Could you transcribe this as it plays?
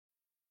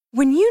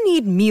When you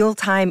need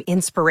mealtime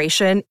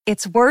inspiration,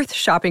 it's worth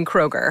shopping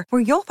Kroger,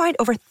 where you'll find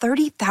over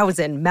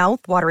 30,000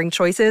 mouth-watering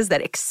choices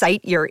that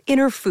excite your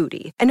inner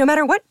foodie. And no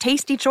matter what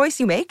tasty choice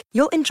you make,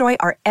 you'll enjoy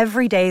our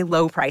everyday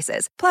low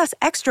prices, plus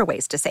extra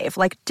ways to save,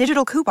 like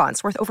digital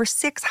coupons worth over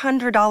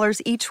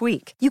 $600 each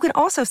week. You can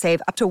also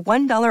save up to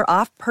 $1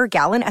 off per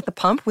gallon at the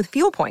pump with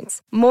fuel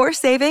points. More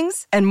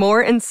savings and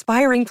more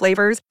inspiring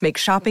flavors make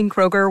shopping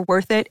Kroger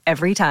worth it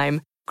every time.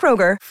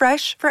 Kroger,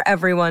 fresh for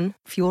everyone.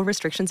 Fuel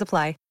restrictions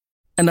apply.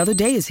 Another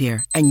day is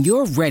here, and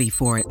you're ready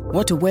for it.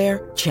 What to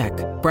wear? Check.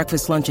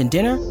 Breakfast, lunch, and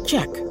dinner?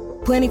 Check.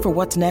 Planning for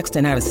what's next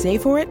and how to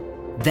save for it?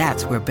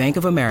 That's where Bank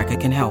of America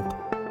can help.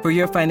 For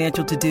your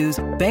financial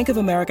to-dos, Bank of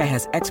America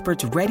has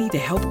experts ready to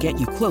help get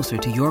you closer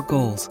to your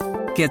goals.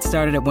 Get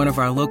started at one of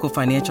our local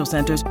financial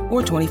centers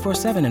or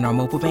 24/7 in our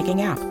mobile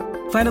banking app.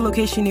 Find a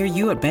location near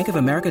you at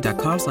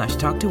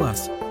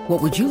bankofamerica.com/talktous.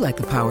 What would you like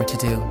the power to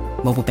do?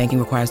 Mobile banking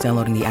requires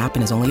downloading the app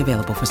and is only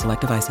available for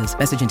select devices.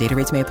 Message and data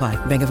rates may apply.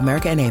 Bank of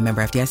America N.A.,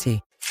 member FDIC.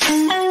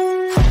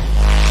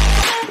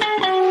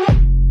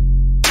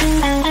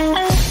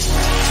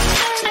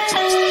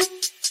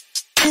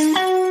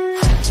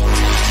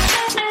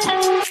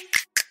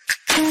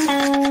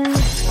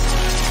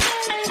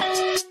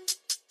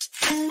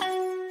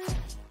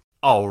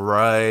 All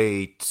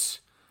right.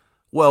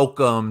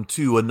 Welcome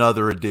to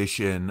another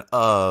edition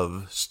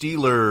of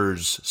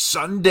Steelers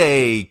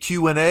Sunday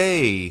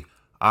Q&A.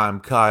 I'm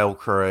Kyle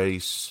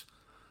Kreis,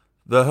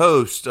 the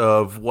host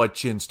of What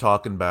Chin's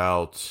Talking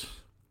About,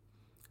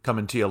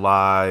 coming to you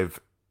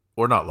live,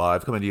 or not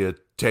live, coming to you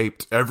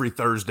taped every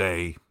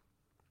Thursday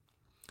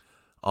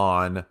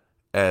on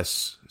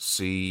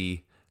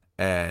SCN.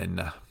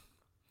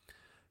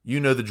 You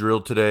know the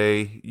drill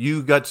today.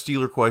 You got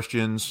Steeler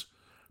questions,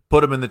 put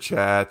them in the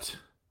chat,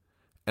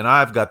 and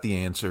I've got the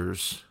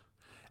answers.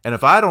 And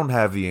if I don't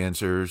have the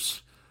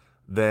answers,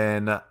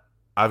 then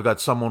I've got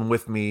someone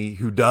with me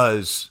who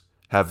does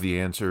have the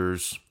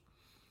answers,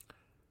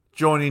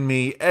 joining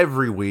me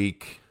every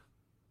week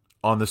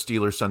on the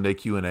Steelers Sunday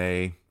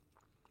Q&A.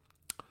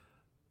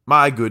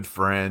 My good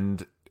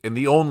friend and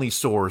the only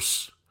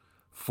source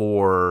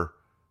for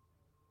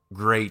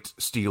great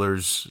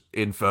Steelers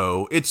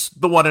info. It's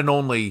the one and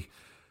only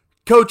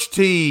Coach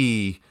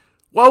T.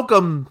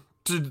 Welcome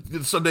to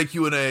the Sunday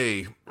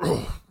Q&A.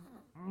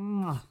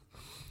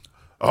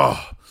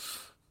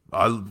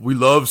 We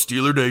love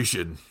Steeler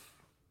Nation.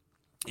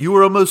 You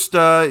were almost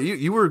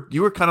you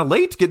were kind of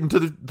late getting to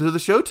the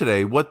show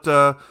today. What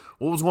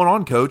was going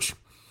on, Coach?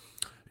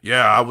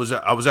 Yeah, I was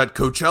at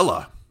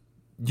Coachella.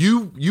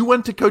 You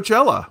went to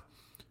Coachella.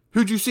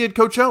 Who'd you see at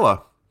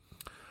Coachella?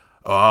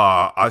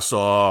 I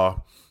saw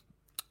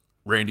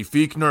Randy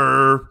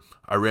Fichtner.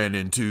 I ran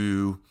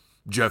into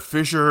Jeff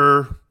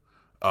Fisher,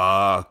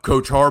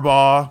 Coach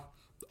Harbaugh.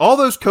 All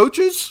those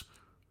coaches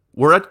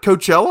were at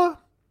Coachella.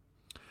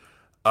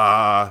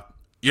 Yeah,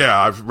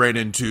 I ran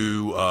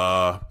into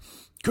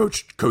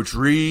Coach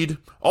Reed.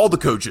 All the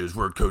coaches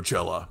were at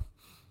Coachella.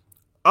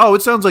 Oh,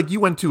 it sounds like you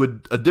went to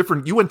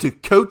you went to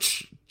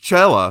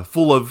Coachella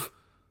full of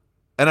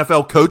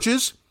NFL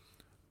coaches?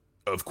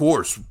 Of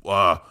course.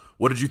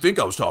 What did you think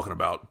I was talking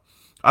about?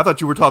 I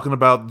thought you were talking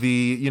about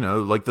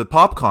like the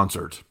pop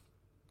concert.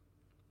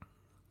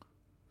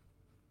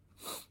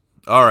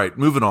 All right,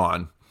 moving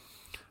on.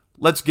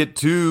 Let's get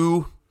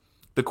to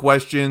the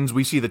questions.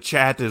 We see the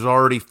chat is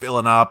already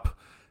filling up.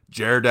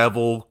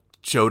 Daredevil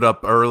showed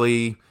up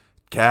early.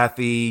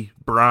 Kathy,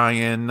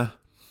 Brian.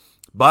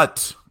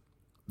 But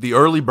the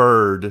early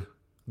bird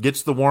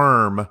gets the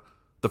worm.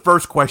 The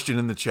first question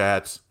in the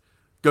chat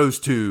goes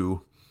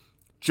to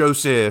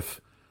Joseph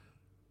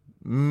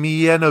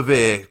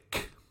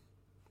Mienovic.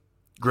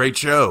 Great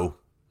show.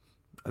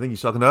 I think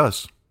he's talking to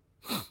us.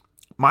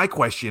 My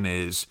question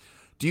is,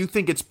 do you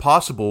think it's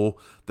possible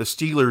the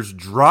Steelers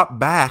drop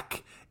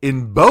back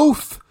in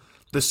both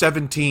the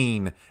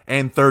 17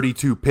 and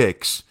 32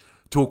 picks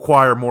to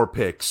acquire more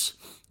picks?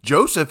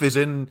 Joseph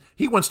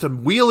he wants to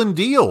wheel and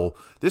deal.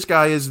 This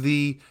guy is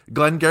the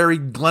Glenn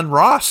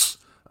Ross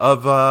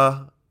of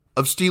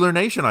Steeler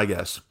Nation, I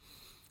guess.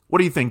 What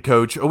do you think,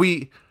 Coach?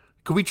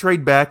 Could we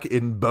trade back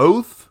in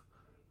both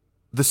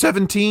the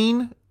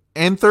 17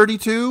 and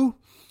 32?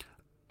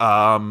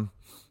 Never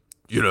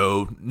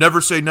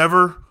say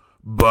never,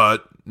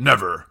 but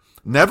never.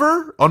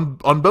 Never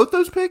on both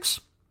those picks?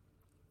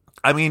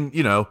 I mean,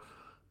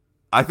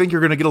 I think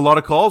you're going to get a lot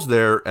of calls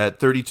there at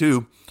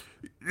 32.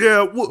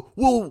 Yeah,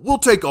 we'll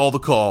take all the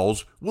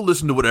calls. We'll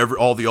listen to whatever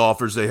all the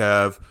offers they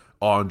have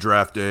on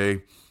draft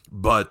day.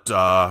 But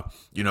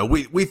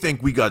we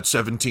think we got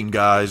 17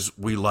 guys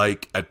we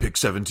like at pick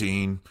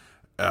 17.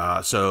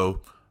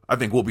 So I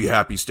think we'll be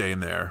happy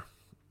staying there.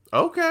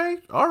 Okay,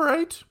 all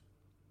right.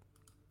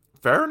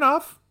 Fair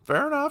enough.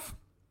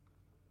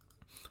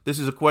 This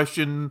is a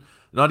question,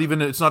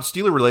 it's not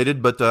Steeler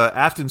related, but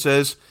Afton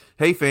says,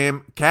 "Hey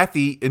fam,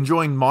 Kathy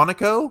enjoying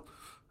Monaco?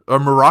 Or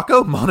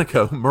Morocco?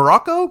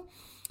 Morocco?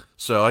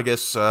 So I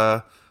guess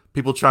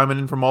people chiming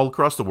in from all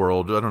across the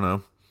world. I don't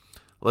know.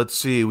 Let's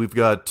see. We've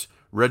got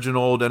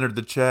Reginald entered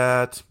the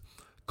chat.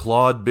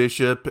 Claude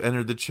Bishop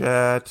entered the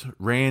chat.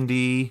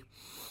 Randy,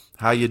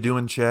 how you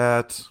doing,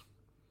 chat?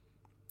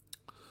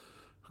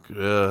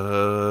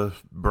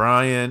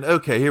 Brian.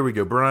 Okay, here we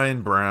go.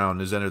 Brian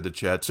Brown has entered the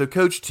chat. So,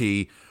 Coach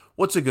T,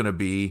 what's it going to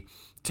be?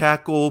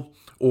 Tackle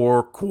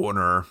or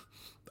corner?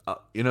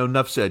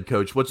 Enough said,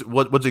 Coach. What's it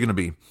going to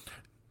be?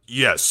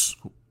 Yes,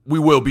 we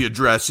will be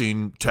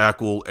addressing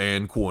tackle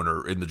and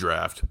corner in the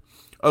draft.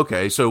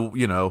 Okay, so,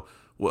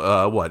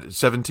 what,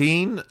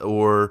 17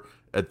 or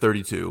at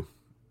 32?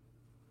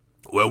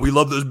 Well, we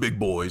love those big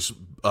boys,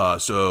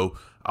 so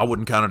I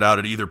wouldn't count it out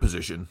at either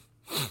position.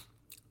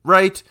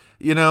 Right?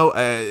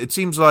 It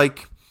seems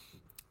like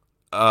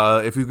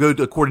if you go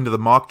according to the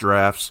mock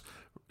drafts,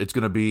 it's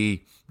going to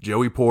be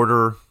Joey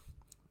Porter,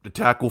 the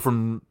tackle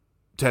from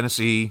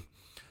Tennessee,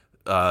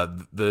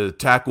 the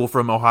tackle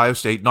from Ohio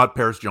State, not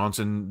Paris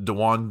Johnson,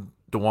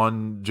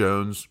 DeJuan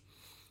Jones,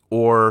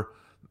 or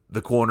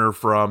the corner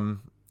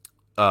from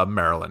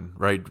Maryland,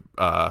 right?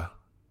 They're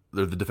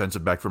the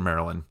defensive back from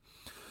Maryland.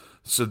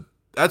 So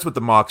that's what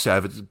the mocks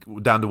have. It's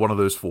down to one of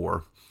those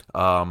four.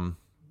 I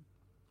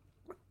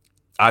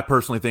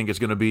personally think it's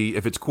going to be,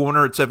 if it's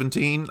corner at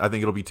 17, I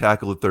think it'll be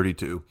tackle at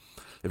 32.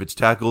 If it's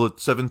tackle at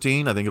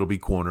 17, I think it'll be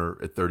corner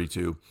at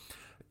 32.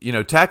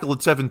 Tackle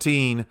at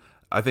 17,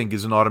 I think,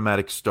 is an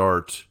automatic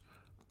start.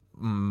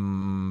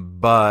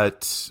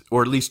 But,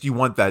 or at least you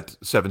want that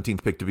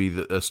 17th pick to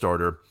be a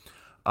starter.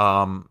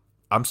 I'm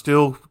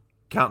still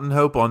counting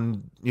hope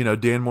on,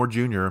 Dan Moore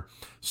Jr.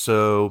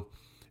 So,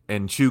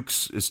 and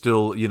Chooks is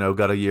still,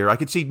 got a year. I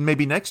could see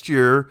maybe next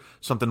year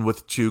something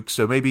with Chooks.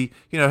 So maybe,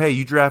 hey,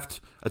 you draft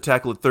a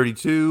tackle at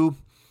 32.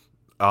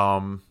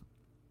 I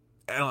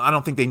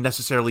don't think they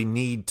necessarily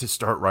need to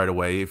start right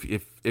away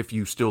if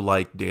you still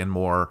like Dan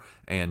Moore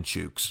and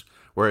Chooks.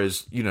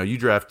 Whereas, you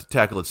draft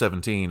tackle at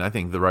 17, I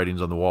think the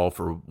writing's on the wall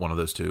for one of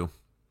those two.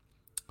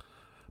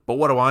 But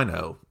what do I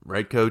know,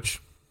 right,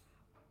 Coach?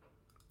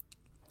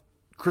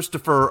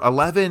 Christopher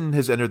 11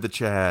 has entered the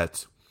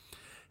chat.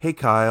 Hey,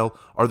 Kyle,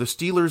 are the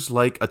Steelers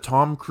like a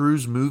Tom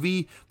Cruise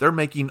movie? They're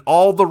making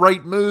all the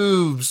right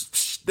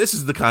moves. This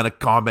is the kind of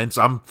comments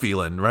I'm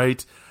feeling,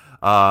 right?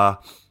 Right?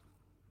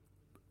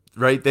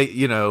 They,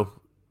 you got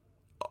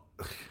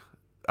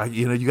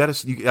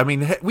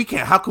to, we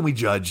can't, how can we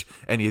judge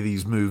any of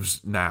these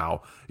moves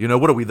now?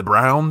 What are we, the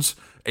Browns?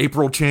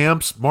 April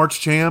champs?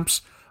 March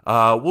champs?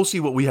 We'll see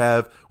what we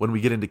have when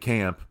we get into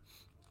camp.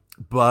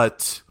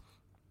 But,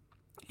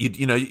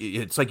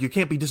 it's like you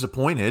can't be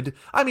disappointed.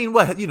 I mean,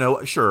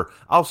 sure,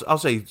 I'll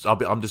say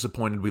I'm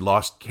disappointed we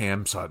lost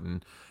Cam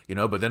Sutton,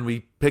 but then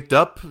we picked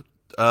up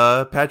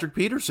Patrick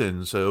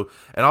Peterson. So,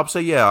 and I'll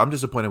say, yeah, I'm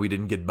disappointed we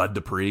didn't get Bud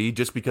Dupree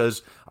just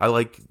because I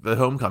like the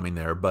homecoming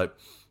there. But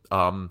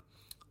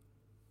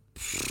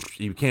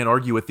you can't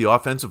argue with the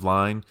offensive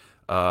line.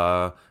 We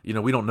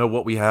don't know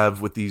what we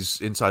have with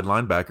these inside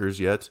linebackers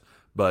yet,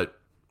 but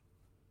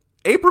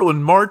April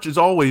and March is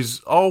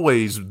always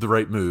the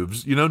right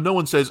moves. No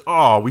one says,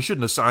 oh, we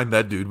shouldn't have signed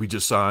that dude we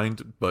just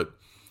signed. But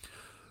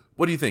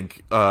what do you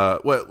think?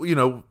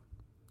 Afton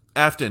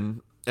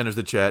enters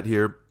the chat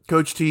here.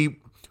 Coach T,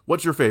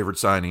 what's your favorite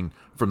signing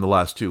from the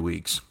last 2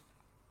 weeks?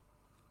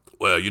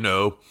 Well,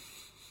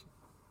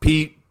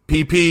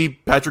 PP,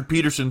 Patrick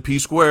Peterson, P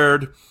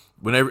squared.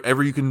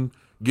 Whenever you can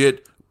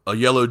get a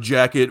yellow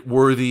jacket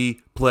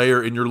worthy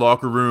player in your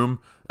locker room,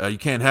 you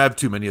can't have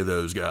too many of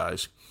those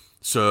guys.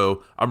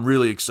 So I'm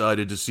really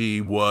excited to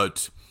see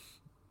what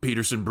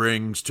Peterson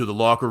brings to the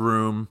locker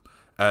room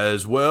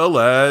as well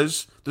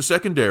as the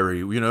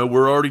secondary.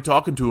 We're already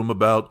talking to him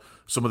about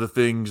some of the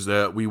things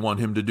that we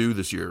want him to do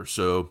this year.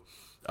 So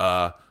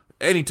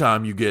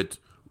anytime you get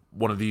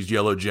one of these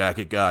yellow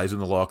jacket guys in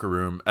the locker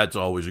room, that's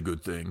always a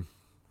good thing.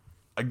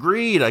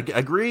 Agreed.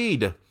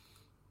 Agreed.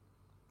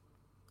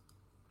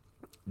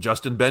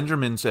 Justin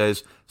Benjamin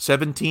says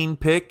 17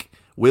 pick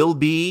will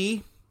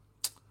be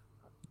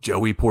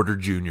Joey Porter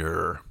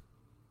Jr.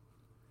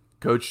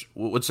 Coach,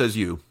 what says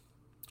you?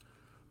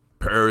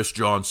 Paris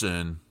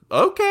Johnson.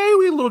 Okay,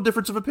 we have a little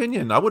difference of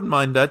opinion. I wouldn't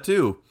mind that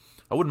too.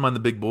 I wouldn't mind the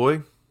big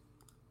boy.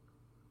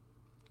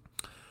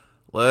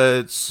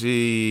 Let's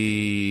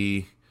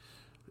see.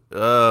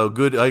 Oh,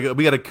 good.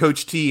 We got a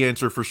Coach T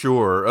answer for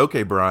sure.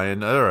 Okay,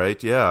 Brian. All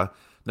right, yeah.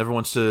 Never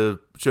wants to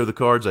show the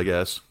cards, I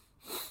guess.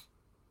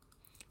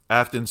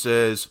 Afton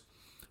says,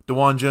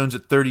 DeJuan Jones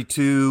at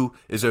 32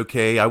 is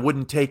okay. I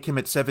wouldn't take him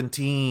at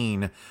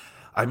 17.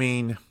 I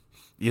mean,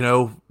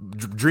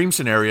 dream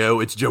scenario,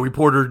 it's Joey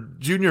Porter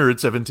Jr. at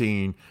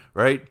 17,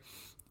 right?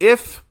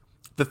 If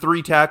the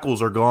three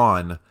tackles are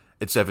gone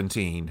at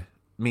 17,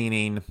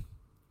 meaning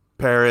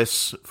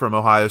Paris from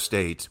Ohio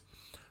State,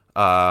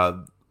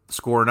 Skornowski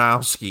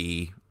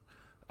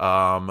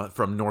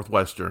from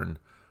Northwestern,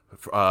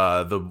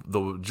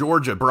 the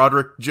Georgia,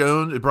 Broderick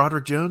Jones,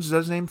 is that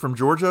his name, from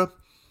Georgia?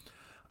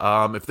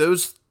 If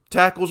those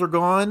tackles are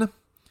gone,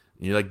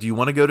 you're like, do you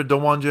want to go to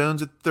DeJuan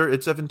Jones at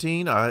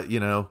 17?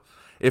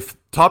 If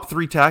top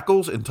three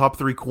tackles and top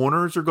three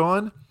corners are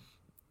gone,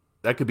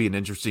 that could be an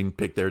interesting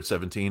pick there at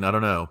 17. I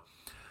don't know.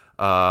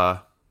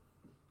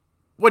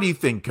 What do you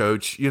think,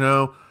 Coach?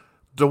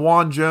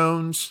 DeJuan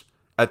Jones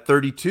at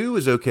 32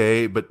 is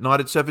okay, but not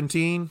at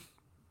 17.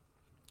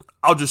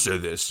 I'll just say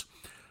this.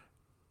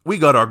 We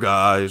got our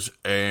guys,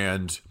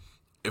 and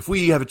if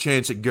we have a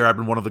chance at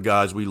grabbing one of the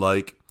guys we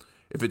like,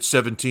 if it's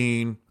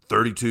 17,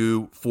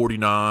 32,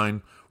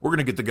 49, we're going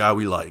to get the guy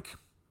we like.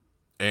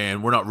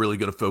 And we're not really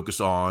going to focus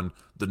on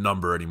the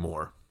number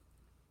anymore.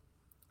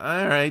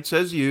 All right,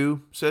 says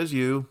you.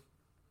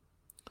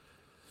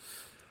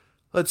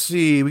 Let's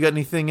see, we got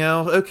anything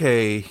else?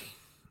 Okay,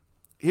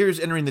 here's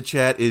entering the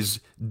chat is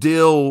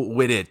Dill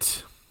with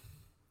it.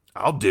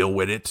 I'll deal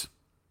with it.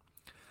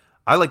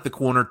 I like the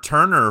corner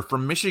Turner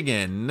from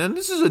Michigan, and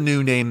this is a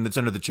new name that's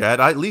under the chat.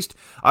 I've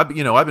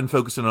been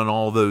focusing on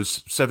all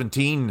those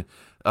 17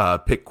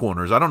 pick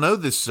corners. I don't know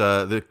this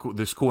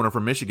corner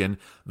from Michigan,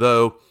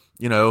 though.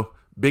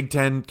 Big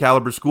Ten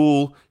caliber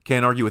school,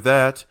 can't argue with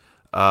that.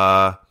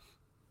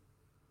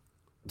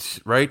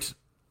 Right?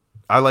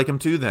 I like him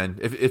too. Then,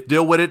 if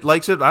Dill Whitted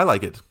likes it, I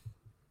like it.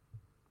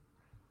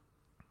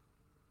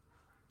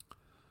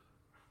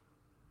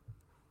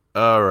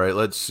 All right,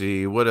 let's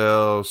see. What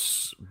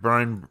else?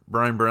 Brian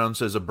Brown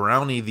says a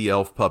Brownie the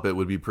elf puppet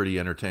would be pretty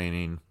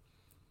entertaining.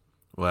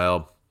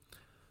 Well,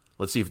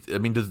 let's see.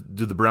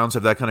 Do the Browns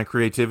have that kind of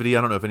creativity?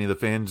 I don't know if any of the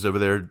fans over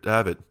there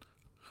have it.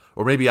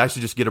 Or maybe I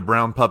should just get a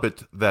brown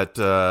puppet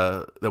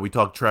that we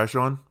talk trash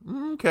on.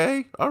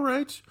 Okay, all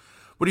right.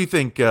 What do you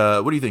think?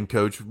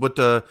 Coach? What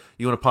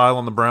you want to pile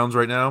on the Browns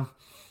right now?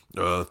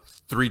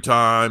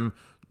 3-time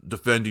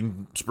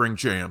defending spring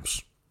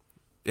champs.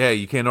 Yeah,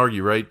 you can't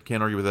argue, right?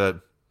 Can't argue with that.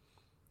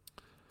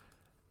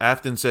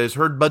 Afton says,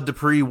 heard Bud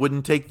Dupree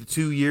wouldn't take the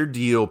 2-year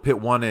deal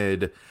Pitt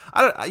wanted.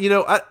 I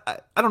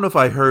don't know if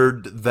I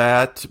heard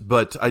that,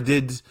 but I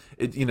did.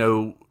 It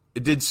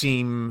did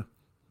seem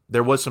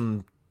there was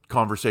some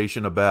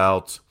conversation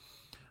about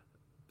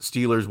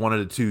Steelers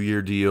wanted a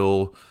 2-year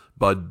deal.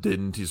 Bud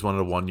didn't. He's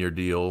wanted a 1-year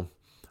deal.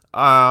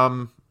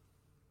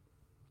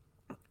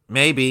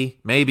 Maybe.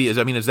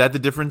 Is that the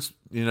difference?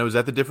 Is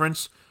that the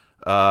difference?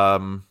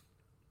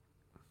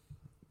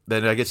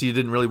 Then I guess he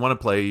didn't really want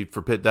to play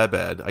for Pitt that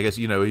bad. I guess,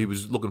 he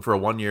was looking for a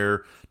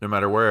 1-year no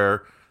matter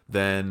where.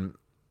 Then,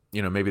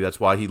 maybe that's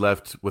why he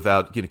left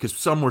without, because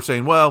some were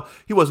saying, well,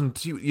 he wasn't,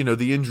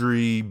 the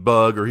injury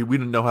bug, or we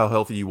didn't know how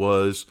healthy he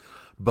was,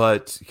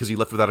 but because he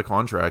left without a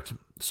contract.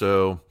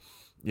 So,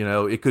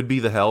 it could be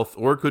the health,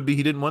 or it could be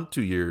he didn't want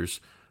 2 years.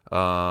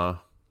 Who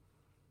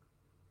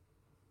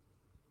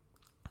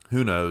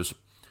knows?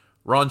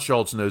 Ron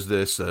Schultz knows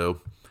this, so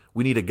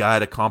we need a guy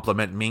to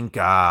complement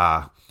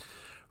Minkah.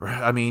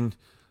 At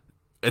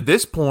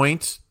this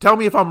point, tell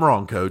me if I'm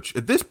wrong, Coach.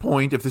 At this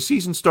point, if the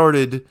season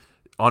started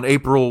on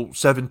April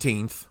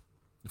 17th,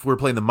 if we were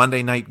playing the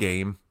Monday night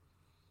game,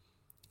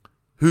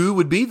 who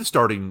would be the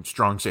starting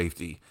strong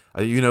safety?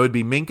 It'd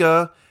be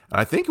Minkah,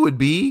 and I think it would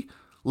be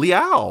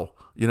Leal.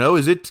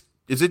 Is it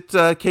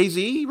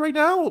KZ right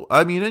now?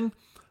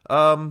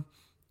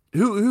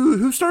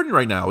 Who's starting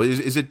right now?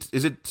 Is it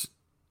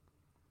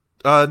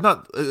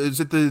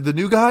the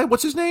new guy?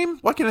 What's his name?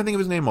 Why can't I think of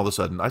his name all of a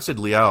sudden? I said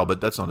Leal, but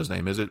that's not his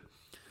name, is it?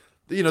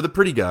 The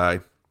pretty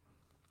guy.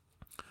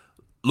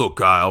 Look,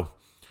 Kyle,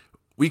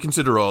 we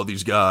consider all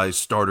these guys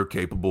starter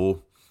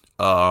capable,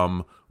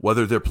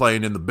 whether they're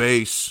playing in the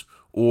base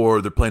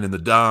or they're playing in the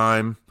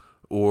dime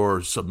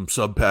or some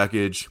sub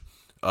package.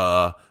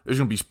 There's going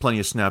to be plenty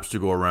of snaps to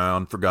go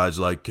around for guys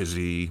like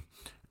Kazee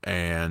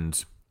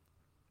and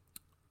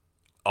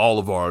all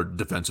of our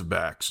defensive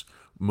backs.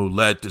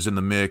 Moulette is in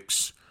the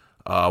mix.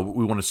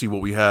 We want to see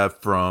what we have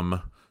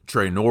from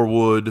Trey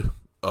Norwood.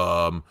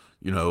 We're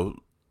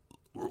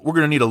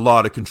going to need a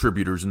lot of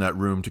contributors in that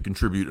room to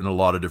contribute in a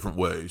lot of different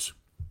ways.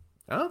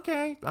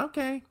 Okay.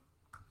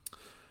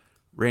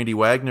 Randy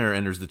Wagner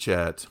enters the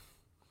chat.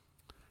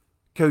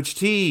 Coach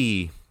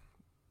T,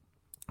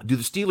 do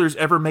the Steelers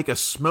ever make a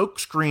smoke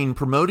screen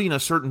promoting a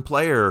certain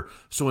player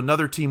so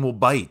another team will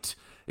bite,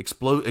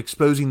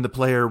 exposing the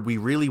player we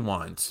really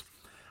want?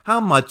 How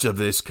much of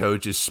this,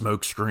 Coach, is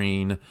smoke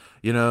screen?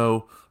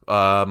 You're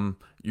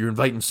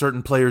inviting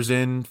certain players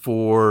in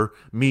for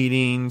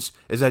meetings.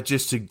 Is that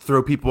just to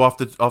throw people off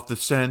the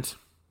scent?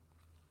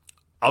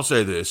 I'll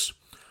say this.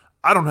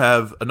 I don't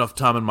have enough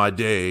time in my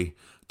day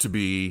to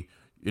be,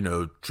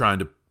 trying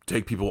to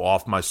take people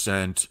off my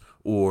scent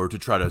or to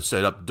try to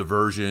set up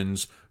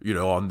diversions,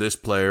 on this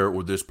player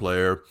or this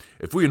player.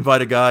 If we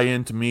invite a guy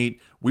in to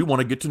meet, we want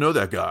to get to know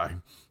that guy.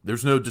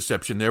 There's no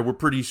deception there. We're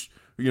pretty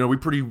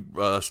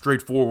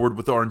straightforward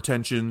with our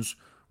intentions.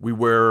 We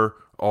wear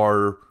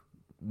our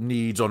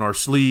needs on our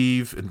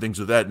sleeve and things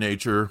of that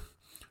nature.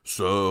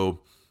 So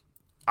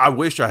I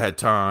wish I had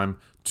time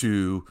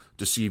to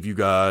deceive you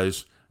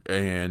guys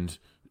and,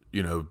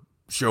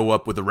 show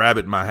up with a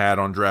rabbit in my hat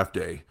on draft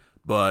day,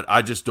 but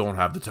I just don't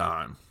have the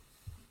time.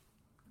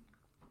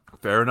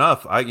 Fair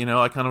enough. I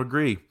kind of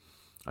agree.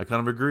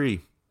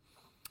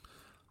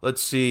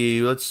 Let's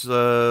see. Let's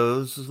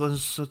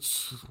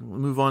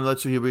move on.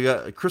 Let's see. We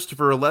got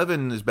Christopher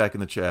 11 is back in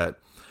the chat.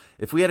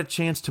 If we had a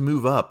chance to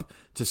move up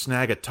to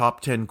snag a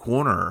top 10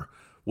 corner,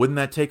 wouldn't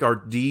that take our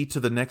D to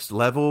the next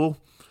level?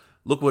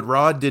 Look what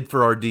Rod did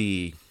for our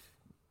D.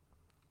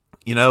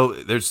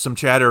 There's some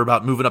chatter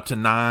about moving up to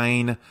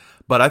 9,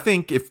 but I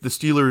think if the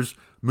Steelers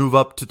move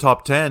up to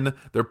top 10,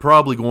 they're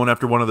probably going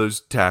after one of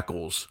those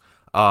tackles,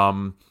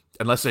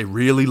 unless they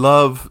really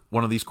love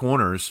one of these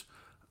corners.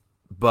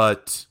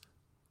 But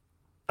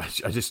I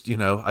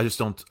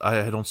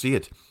don't see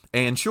it.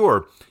 And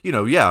sure,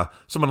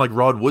 someone like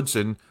Rod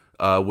Woodson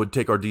would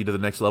take our D to the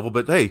next level.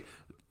 But hey,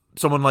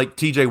 someone like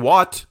T.J.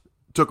 Watt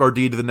took our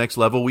D to the next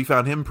level. We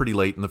found him pretty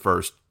late in the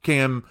first.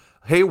 Cam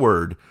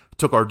Hayward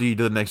took our D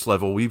to the next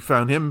level. We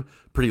found him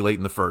pretty late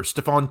in the first.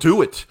 Stephon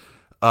Tuitt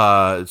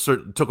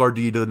took our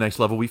D to the next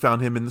level. We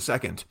found him in the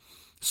second.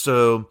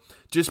 So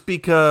just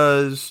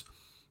because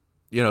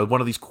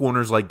one of these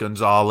corners like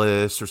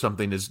Gonzalez or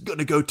something is going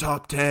to go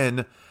top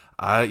 10,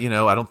 I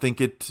don't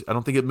think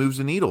it moves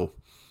the needle.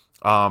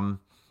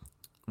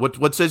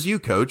 What says you,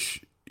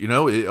 Coach?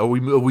 Are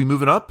we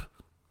moving up?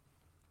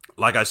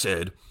 Like I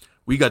said,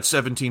 we got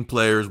 17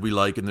 players we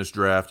like in this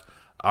draft.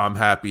 I'm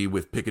happy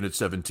with picking at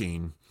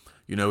 17.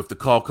 If the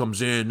call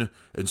comes in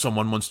and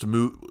someone wants to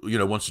move,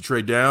 wants to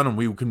trade down and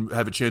we can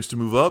have a chance to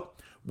move up,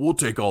 we'll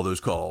take all those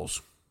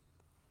calls.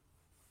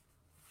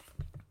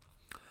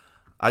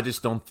 I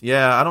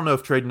don't know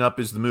if trading up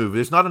is the move.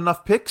 There's not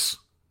enough picks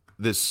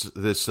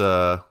there's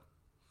not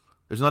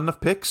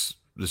enough picks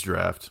this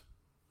draft.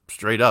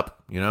 Straight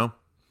up,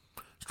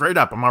 Straight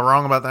up. Am I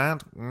wrong about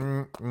that?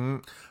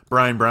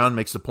 Brian Brown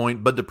makes the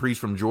point. Bud Dupree's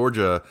from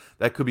Georgia.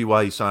 That could be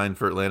why he signed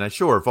for Atlanta.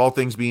 Sure, if all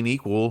things being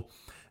equal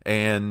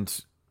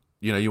and,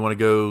 you want to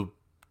go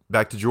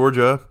back to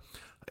Georgia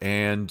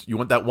and you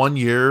want that 1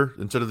 year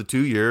instead of the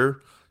 2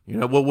 year,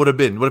 what would have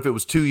been? What if it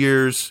was 2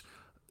 years,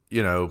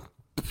 $8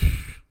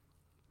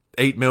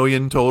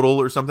 million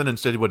total or something?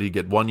 Instead, what do you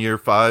get? 1 year,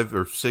 5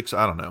 or 6?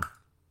 I don't know.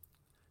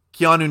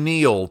 Keanu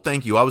Neal.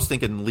 Thank you. I was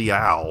thinking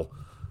Leal.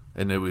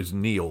 And it was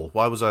Neal.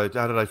 How did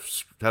I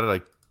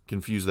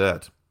confuse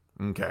that?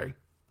 Okay.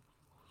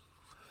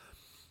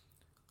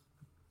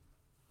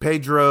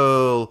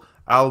 Pedro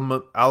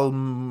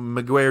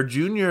Almaguer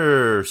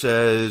Jr.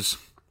 says,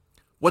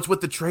 what's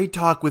with the trade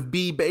talk with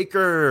B.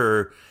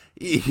 Baker?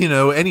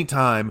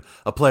 Anytime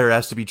a player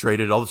has to be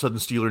traded, all of a sudden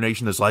Steeler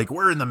Nation is like,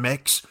 we're in the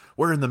mix,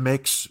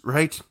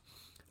 right?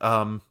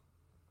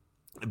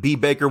 B.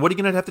 Baker, what are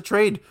you going to have to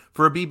trade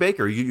for a B.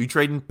 Baker? You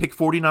trading pick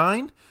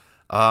 49?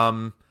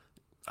 I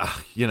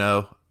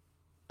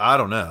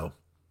don't know.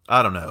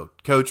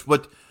 Coach,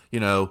 what,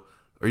 are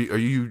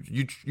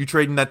you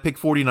trading that pick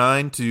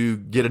 49 to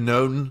get a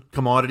known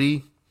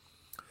commodity?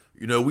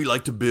 We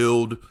like to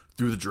build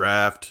through the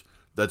draft.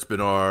 That's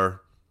been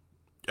our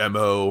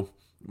MO.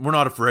 We're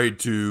not afraid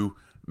to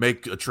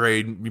make a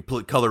trade. We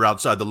put color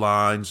outside the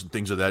lines and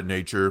things of that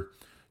nature.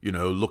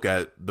 Look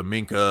at the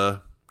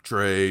Minka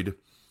trade.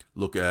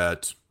 Look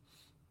at,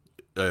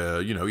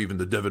 even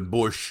the Devin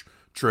Bush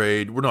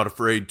trade. We're not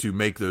afraid to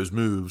make those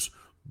moves,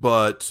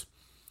 but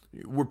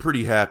we're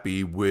pretty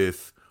happy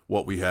with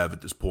what we have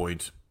at this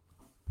point.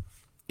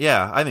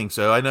 Yeah, I think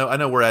so. I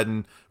know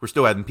we're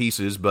still adding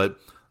pieces, but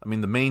I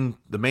mean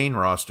the main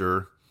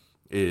roster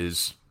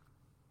is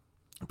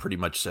pretty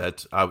much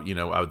set. I would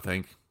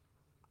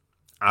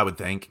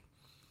think.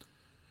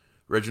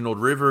 Reginald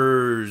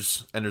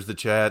Rivers enters the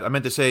chat. I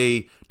meant to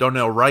say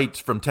Darnell Wright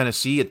from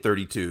Tennessee at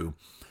 32.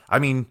 I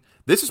mean,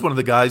 this is one of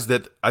the guys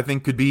that I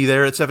think could be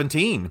there at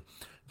 17.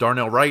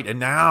 Darnell Wright. And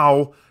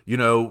now,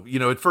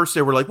 at first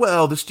they were like,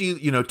 well,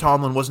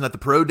 Tomlin wasn't at the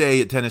pro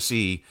day at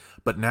Tennessee.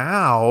 But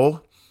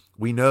now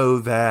we know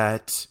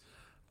that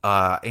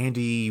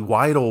Andy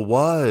Weidel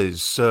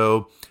was.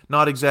 So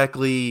not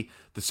exactly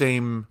the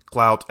same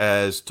clout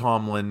as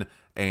Tomlin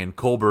and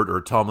Colbert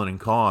or Tomlin and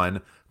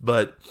Kahn.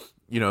 But,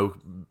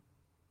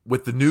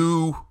 with the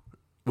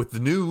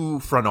new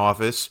front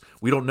office,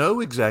 we don't know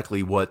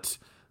exactly what,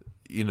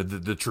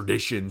 the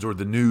traditions or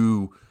the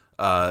new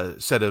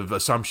set of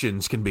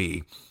assumptions can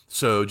be.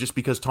 So just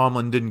because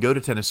Tomlin didn't go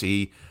to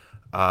Tennessee,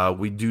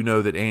 we do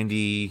know that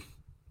Andy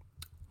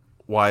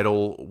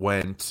Weidel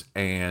went,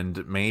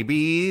 and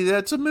maybe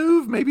that's a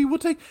move. Maybe we'll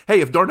take... Hey,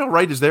 if Darnell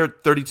Wright is there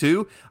at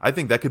 32, I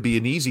think that could be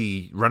an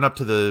easy run up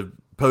to the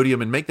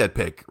podium and make that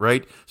pick,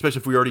 right? Especially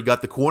if we already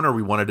got the corner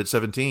we wanted at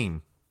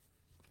 17.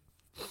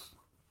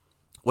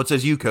 What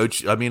says you,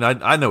 Coach? I mean,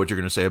 I know what you're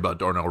going to say about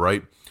Darnell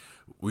Wright.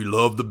 We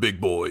love the big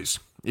boys.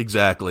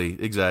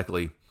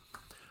 Exactly.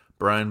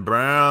 Brian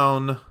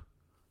Brown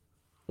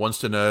wants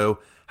to know,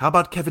 how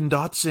about Kevin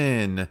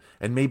Dotson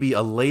and maybe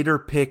a later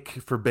pick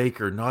for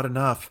Baker? Not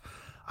enough.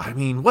 I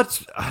mean,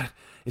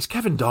 is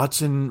Kevin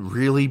Dotson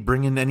really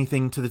bringing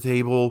anything to the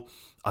table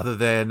other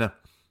than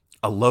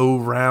a low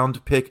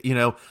round pick?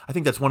 I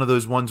think that's one of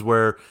those ones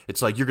where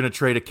it's like you're going to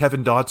trade a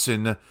Kevin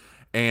Dotson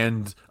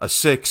and a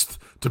 6th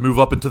to move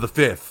up into the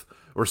 5th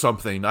or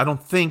something. I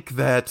just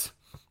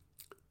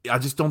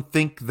don't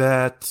think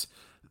that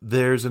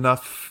there's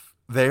enough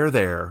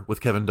there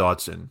with Kevin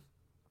Dotson.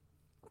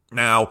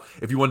 Now,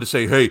 if you wanted to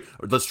say, hey,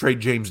 let's trade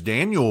James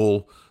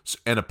Daniels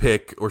and a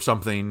pick or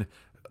something,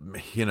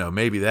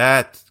 maybe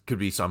that could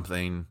be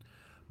something.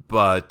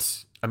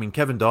 But, I mean,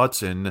 Kevin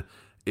Dotson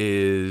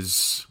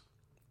is...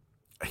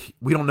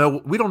 We don't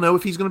know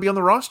if he's going to be on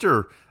the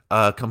roster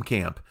come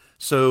camp.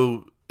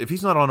 So if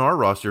he's not on our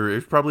roster,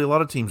 there's probably a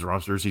lot of teams'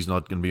 rosters he's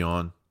not going to be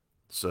on.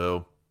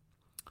 So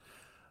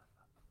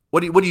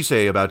what do you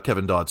say about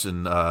Kevin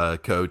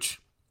Dotson,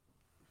 Coach?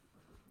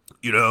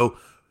 You know,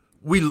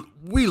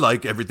 we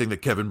like everything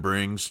that Kevin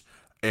brings,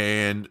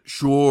 and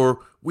sure,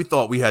 we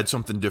thought we had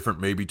something different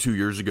maybe 2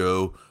 years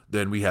ago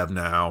than we have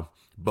now,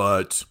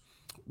 but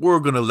we're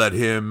going to let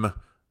him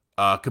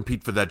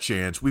compete for that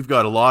chance. We've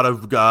got a lot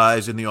of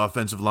guys in the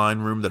offensive line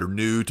room that are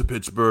new to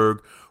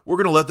Pittsburgh. We're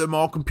going to let them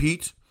all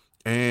compete,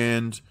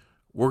 and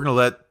we're going to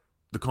let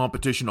the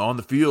competition on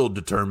the field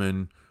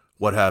determine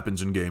what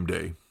happens in game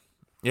day.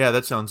 Yeah,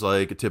 that sounds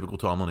like a typical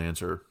Tomlin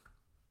answer.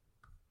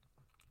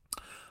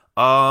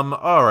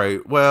 All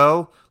right,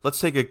 well, let's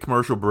take a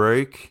commercial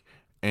break,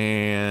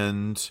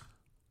 and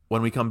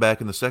when we come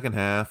back in the second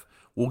half,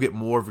 we'll get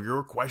more of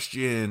your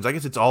questions. I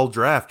guess it's all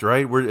draft,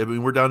 right?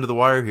 We're down to the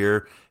wire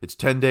here. It's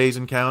 10 days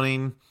and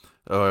counting,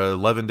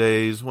 11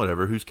 days,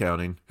 whatever. Who's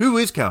counting? Who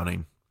is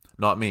counting?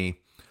 Not me.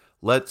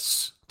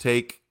 Let's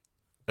take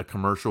a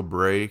commercial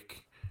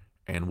break,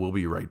 and we'll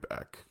be right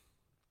back.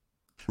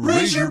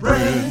 Raise your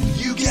brand,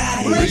 you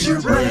got it. Raise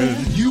your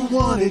brand, you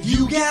want it.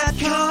 You got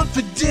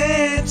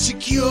confident,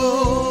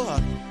 secure.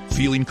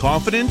 Feeling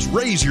confident?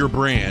 Raise your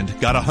brand.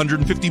 Got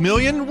 150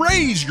 million?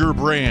 Raise your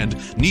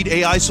brand. Need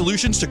AI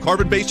solutions to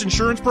carbon-based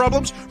insurance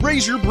problems?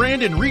 Raise your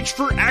brand and reach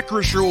for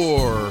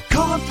Acrisure.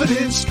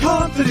 Confidence,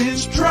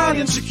 tried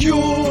and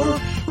secure.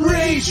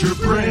 Raise your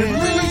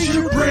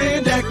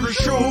brand,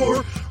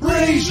 Acrisure.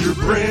 Raise your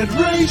brand,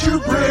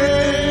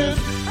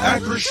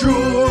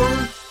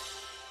 Acrisure.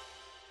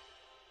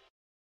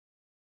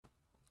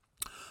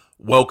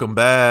 Welcome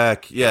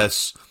back.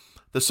 Yes,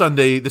 the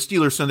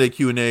Steelers Sunday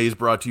Q&A is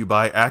brought to you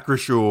by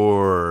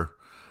Acrisure.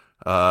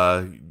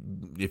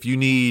 If you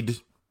need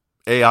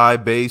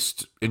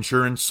AI-based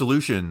insurance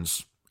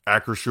solutions,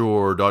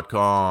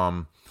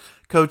 Acrisure.com.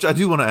 Coach, I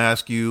do want to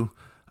ask you,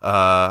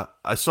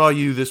 I saw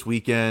you this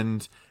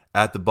weekend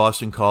at the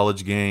Boston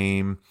College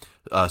game,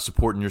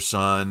 supporting your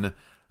son.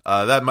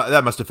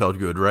 That must have felt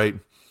good, right?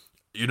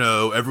 You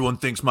know, everyone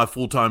thinks my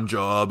full-time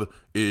job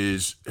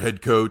is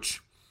head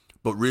coach,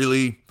 but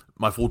really,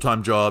 my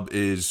full-time job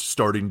is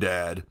starting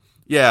dad.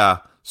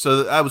 Yeah,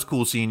 so that was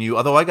cool seeing you.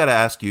 Although I got to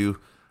ask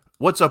you,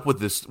 what's up with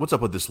this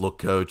look,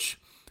 Coach?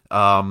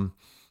 You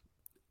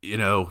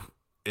know,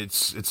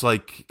 it's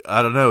like,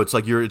 I don't know, it's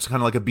kind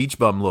of like a beach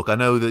bum look. I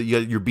know that you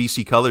got your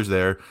BC colors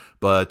there,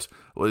 but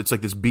it's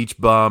like this beach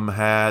bum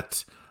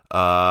hat.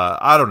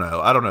 I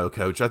don't know,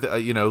 Coach.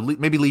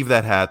 Maybe leave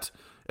that hat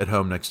at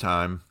home next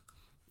time.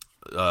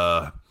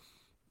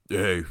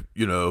 Hey,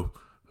 you know,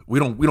 we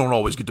don't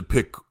always get to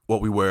pick what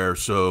we wear,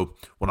 so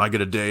when I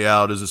get a day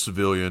out as a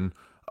civilian,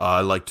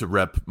 I like to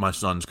rep my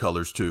son's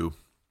colors too.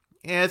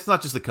 Yeah, it's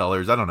not just the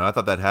colors. I don't know. I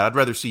thought that hat. I'd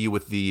rather see you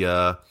with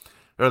the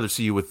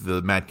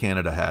Matt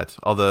Canada hat.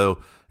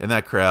 Although in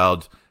that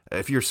crowd,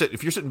 if you're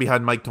sitting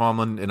behind Mike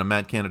Tomlin in a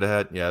Matt Canada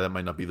hat, yeah, that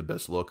might not be the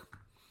best look.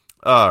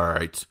 All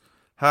right,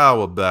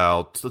 how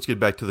about let's get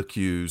back to the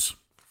cues.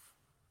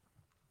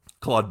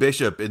 Claude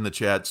Bishop in the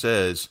chat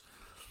says,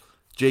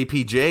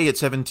 JPJ at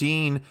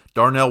 17,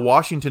 Darnell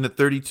Washington at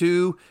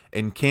 32,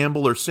 and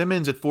Campbell or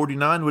Simmons at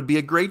 49 would be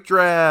a great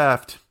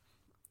draft.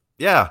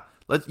 Yeah,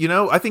 I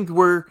think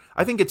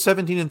at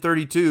 17 and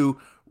 32,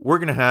 we're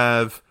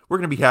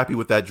gonna be happy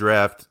with that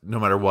draft no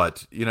matter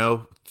what.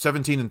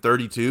 17 and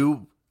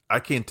 32, I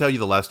can't tell you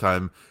the last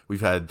time we've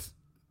had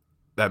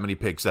that many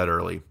picks that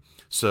early.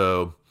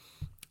 So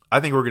I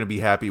think we're gonna be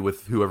happy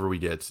with whoever we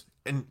get.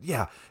 And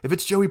yeah, if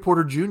it's Joey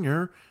Porter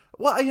Jr.,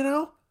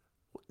 well,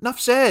 enough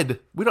said.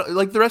 We don't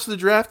like the rest of the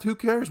draft. Who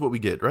cares what we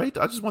get, right?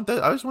 I just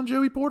want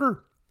Joey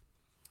Porter.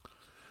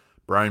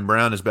 Brian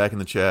Brown is back in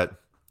the chat.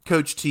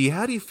 Coach T,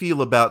 how do you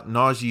feel about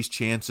Najee's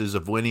chances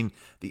of winning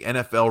the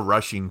NFL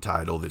rushing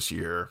title this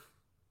year?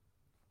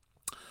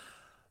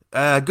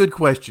 Good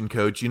question,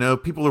 Coach.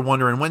 People are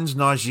wondering, when's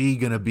Najee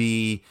going to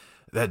be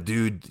that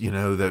dude,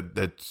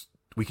 that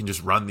we can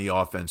just run the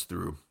offense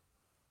through?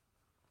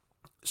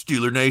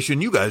 Steeler Nation,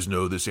 you guys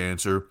know this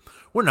answer.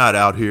 We're not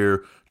out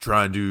here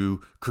trying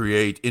to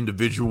create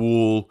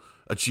individual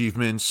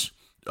achievements,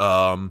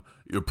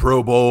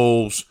 Pro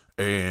Bowls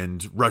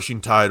and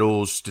rushing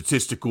titles,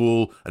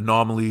 statistical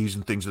anomalies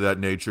and things of that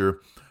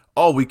nature.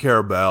 All we care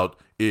about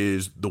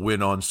is the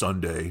win on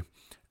Sunday.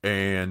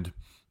 And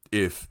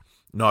if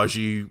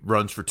Najee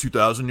runs for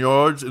 2,000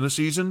 yards in a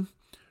season,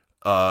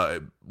 all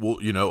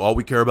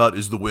we care about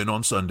is the win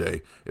on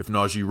Sunday. If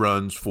Najee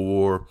runs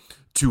for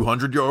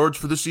 200 yards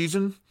for the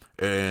season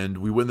and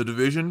we win the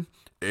division,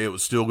 it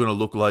was still going to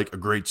look like a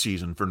great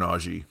season for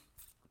Najee.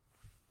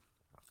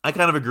 I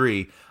kind of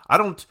agree. I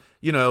don't,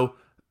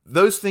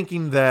 those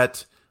thinking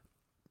that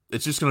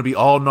it's just going to be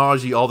all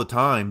Najee all the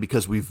time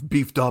because we've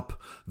beefed up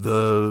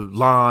the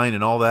line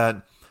and all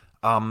that.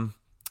 Don't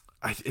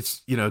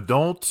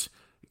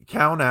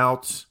count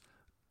out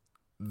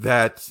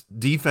that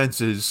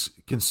defenses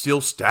can still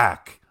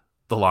stack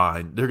the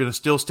line. They're going to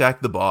still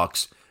stack the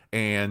box.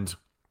 And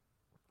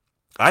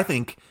I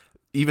think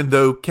even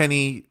though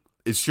Kenny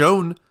is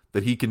shown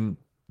that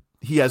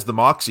he has the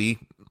moxie,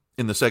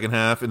 in the second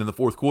half and in the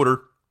fourth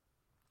quarter.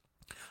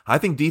 I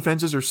think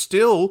defenses are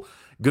still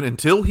going to,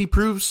 until he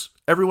proves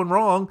everyone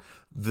wrong,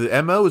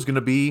 the MO is going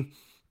to be,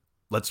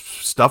 let's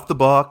stuff the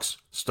box,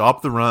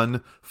 stop the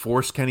run,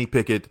 force Kenny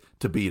Pickett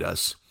to beat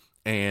us.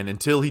 And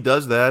until he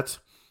does that,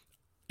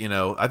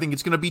 I think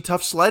it's going to be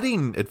tough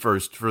sledding at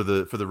first for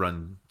the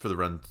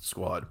run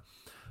squad.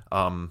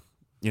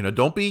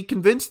 Don't be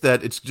convinced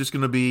that it's just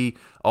going to be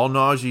all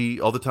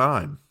Najee all the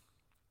time.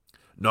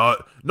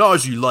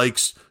 Najee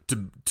likes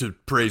to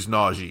praise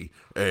Najee,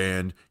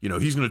 and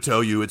he's going to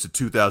tell you it's a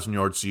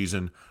 2,000-yard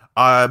season.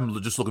 I'm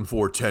just looking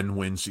for a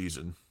 10-win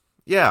season.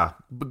 Yeah,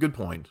 but good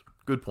point.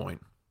 Good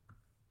point.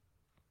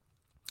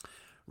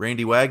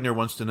 Randy Wagner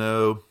wants to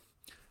know,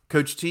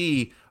 Coach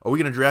T, are we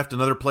going to draft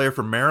another player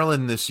from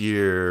Maryland this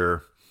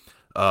year?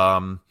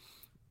 Right?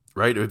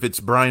 If it's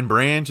Brian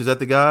Branch, is that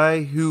the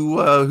guy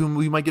whom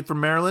we might get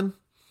from Maryland?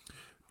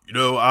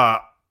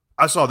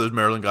 I saw those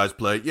Maryland guys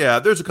play. Yeah,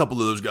 there's a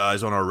couple of those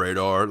guys on our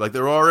radar, like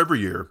there are every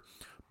year.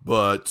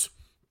 But,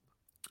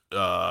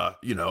 I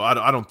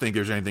don't think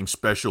there's anything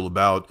special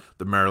about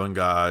the Maryland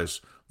guys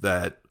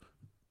that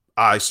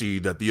I see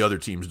that the other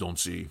teams don't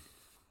see.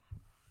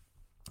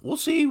 We'll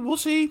see.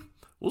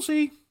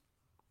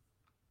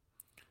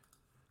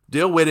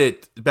 Deal with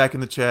it. Back in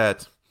the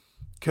chat.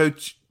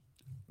 Coach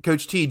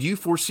T, do you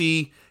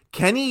foresee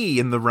Kenny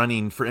in the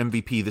running for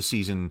MVP this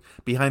season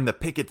behind the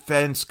picket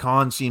fence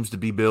Khan seems to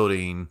be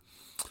building?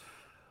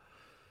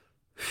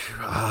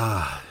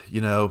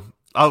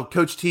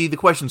 Coach T, the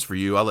question's for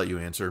you. I'll let you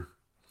answer.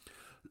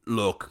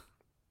 Look,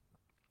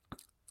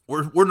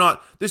 we're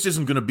not, this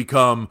isn't going to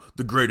become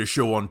the greatest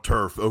show on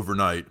turf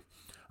overnight.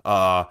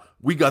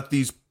 We got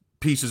these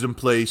pieces in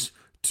place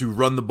to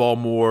run the ball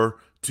more,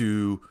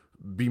 to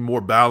be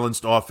more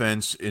balanced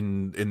offense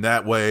in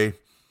that way.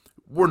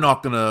 We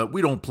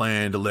don't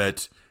plan to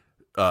let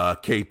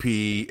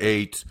KP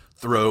 8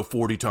 throw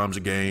 40 times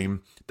a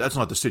game. That's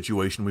not the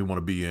situation we want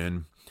to be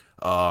in.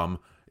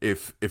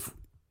 If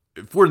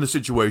we're in the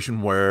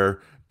situation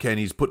where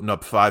Kenny's putting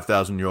up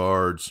 5,000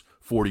 yards,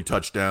 40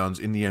 touchdowns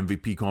in the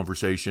MVP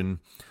conversation,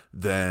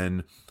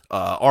 then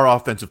our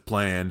offensive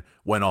plan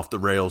went off the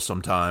rails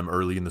sometime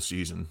early in the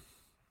season.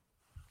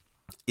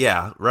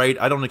 Yeah, right?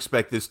 I don't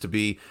expect this to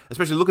be,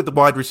 especially look at the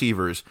wide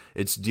receivers.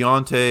 It's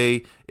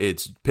Deontay,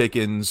 it's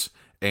Pickens,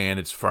 and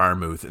it's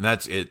Freiermuth, and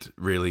that's it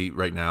really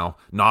right now.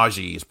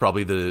 Najee is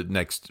probably the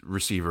next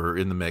receiver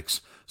in the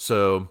mix.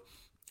 So,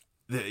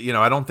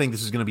 I don't think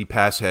this is going to be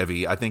pass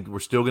heavy. I think we're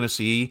still going to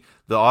see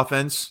the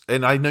offense,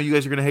 and I know you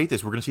guys are going to hate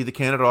this. We're going to see the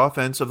Canada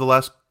offense of the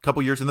last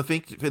couple years in the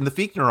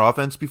Fichtner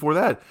offense before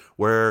that,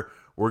 where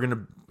we're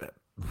going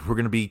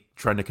to be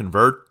trying to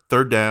convert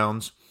third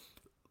downs,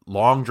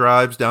 long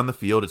drives down the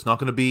field. It's not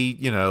going to be,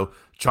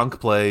 chunk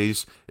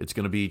plays. It's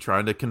going to be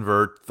trying to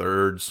convert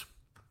thirds.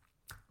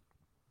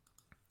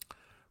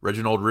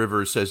 Reginald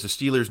Rivers says the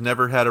Steelers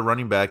never had a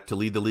running back to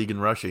lead the league in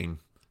rushing.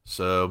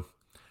 So,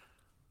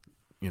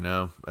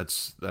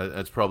 that's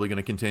probably going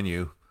to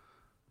continue.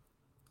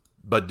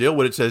 But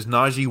Dillwood, it says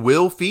Najee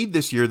will feed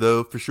this year,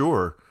 though, for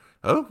sure.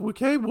 Oh,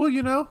 okay. Well,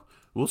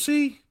 we'll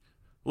see.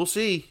 We'll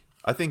see.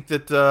 I think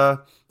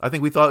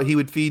we thought he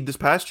would feed this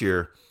past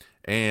year.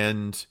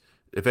 And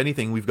if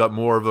anything, we've got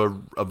more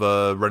of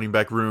a running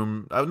back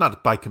room,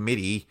 not by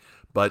committee,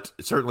 but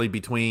certainly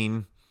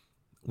between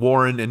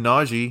Warren and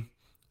Najee.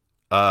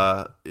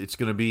 It's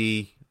going to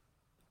be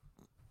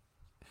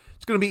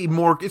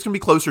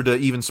closer to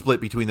even split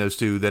between those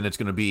two than it's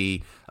going to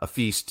be a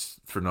feast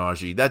for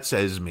Najee. That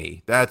says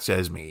me.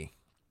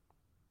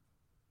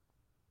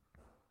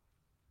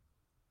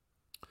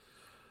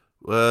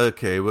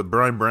 Okay, what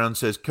Brian Brown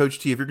says, Coach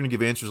T, if you're going to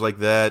give answers like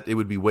that, it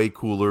would be way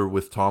cooler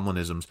with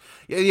Tomlinisms.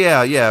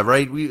 Yeah,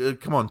 right. We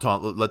come on,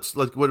 Tom. Let's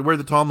where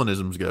the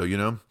Tomlinisms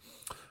go.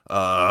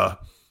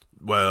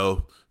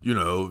 Well,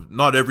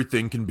 not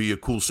everything can be a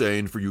cool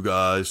saying for you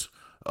guys.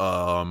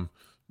 The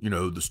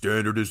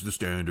standard is the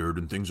standard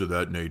and things of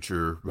that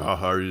nature.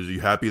 Are you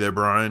happy there,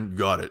 Brian?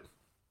 Got it.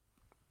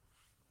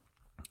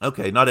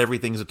 Okay, not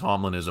everything's a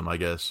Tomlinism, I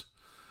guess.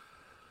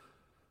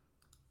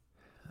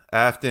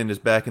 Afton is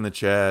back in the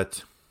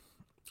chat.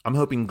 I'm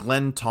hoping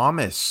Glenn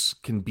Thomas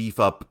can beef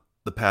up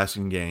the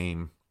passing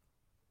game.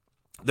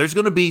 There's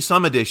going to be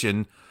some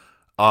addition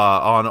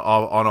on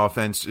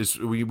offense.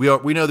 We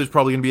know there's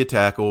probably going to be a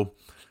tackle.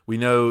 We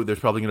know there's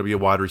probably going to be a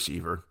wide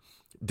receiver.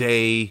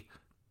 Day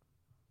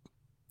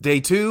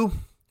 2,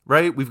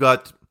 right? We've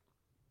got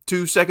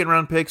 2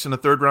 second-round picks and a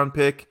third-round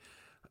pick.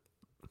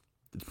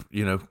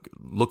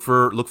 Look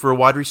for a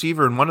wide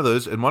receiver in one of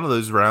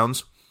those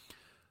rounds.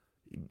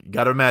 You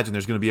got to imagine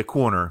there's going to be a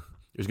corner.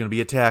 There's going to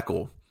be a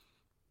tackle.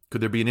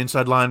 Could there be an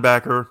inside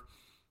linebacker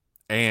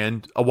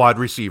and a wide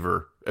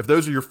receiver? If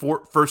those are your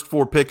first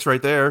 4 picks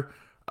right there,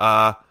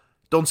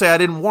 don't say I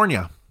didn't warn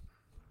you.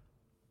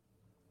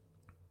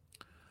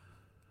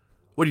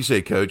 What do you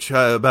say, Coach,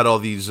 about all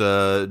these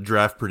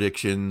draft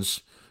predictions?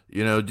 Do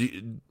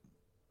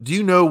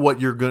you know what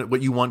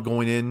you want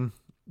going in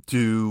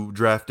to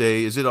draft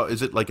day? Is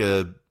it like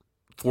a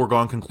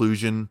foregone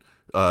conclusion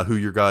who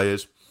your guy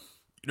is?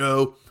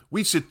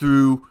 We sit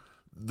through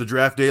the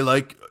draft day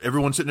like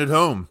everyone sitting at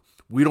home.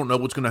 We don't know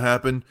what's going to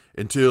happen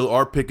until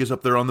our pick is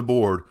up there on the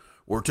board.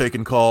 We're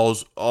taking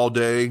calls all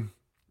day,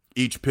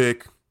 each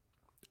pick,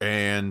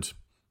 and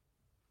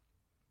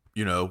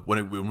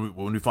when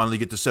we finally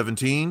get to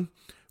 17,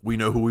 we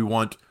know who we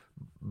want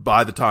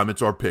by the time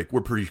it's our pick.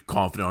 We're pretty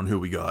confident on who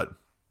we got.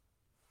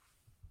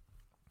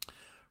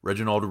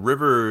 Reginald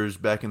Rivers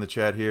back in the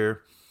chat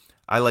here.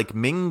 I like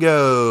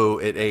Mingo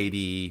at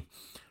 80.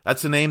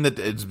 That's the name that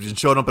has been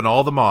showing up in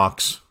all the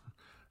mocks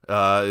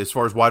as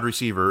far as wide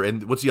receiver.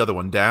 And what's the other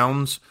one?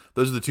 Downs.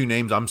 Those are the two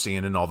names I'm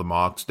seeing in all the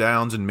mocks.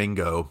 Downs and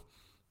Mingo.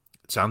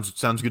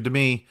 Sounds good to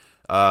me.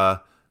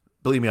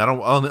 Believe me, I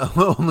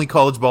don't only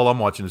college ball I'm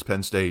watching is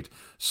Penn State.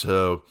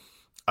 So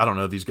I don't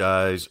know these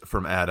guys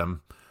from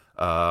Adam.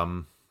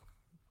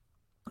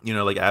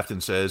 Like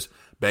Afton says,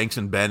 Banks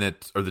and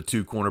Bennett are the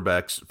two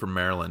cornerbacks from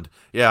Maryland.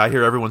 Yeah, I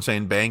hear everyone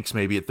saying Banks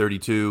maybe at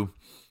 32.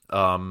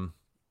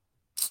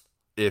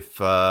 If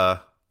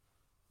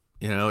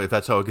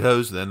that's how it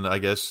goes, then I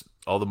guess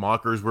all the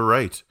mockers were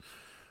right.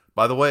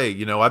 By the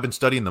way, I've been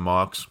studying the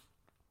mocks,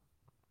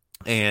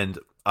 and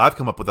I've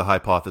come up with a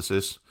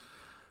hypothesis.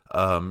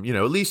 At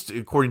least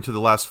according to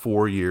the last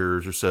 4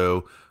 years or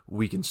so,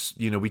 we can,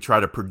 we try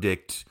to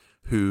predict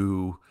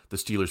who the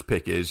Steelers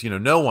pick is.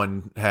 No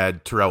one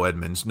had Terrell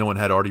Edmonds. No one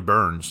had Artie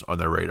Burns on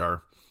their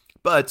radar.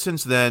 But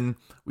since then,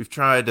 we've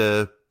tried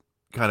to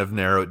kind of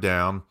narrow it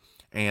down.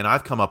 And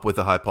I've come up with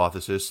a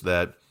hypothesis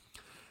that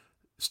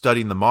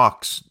studying the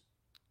mocks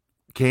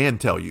can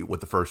tell you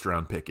what the first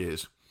round pick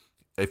is.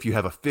 If you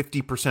have a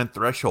 50%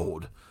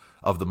 threshold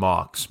of the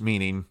mocks,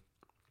 meaning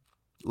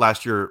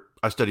last year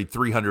I studied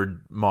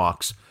 300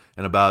 mocks,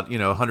 and about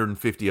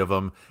 150 of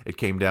them, it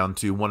came down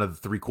to one of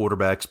the three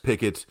quarterbacks,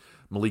 Pickett,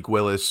 Malik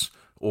Willis,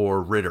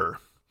 or Ritter.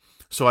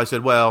 So I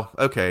said, well,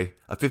 okay,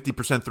 a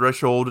 50%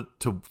 threshold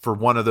for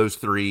one of those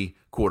three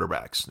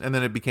quarterbacks. And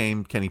then it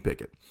became Kenny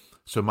Pickett.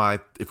 So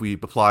if we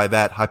apply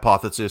that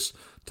hypothesis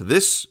to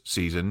this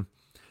season,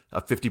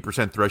 a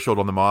 50% threshold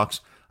on the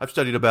mocks, I've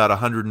studied about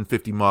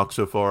 150 mocks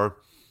so far,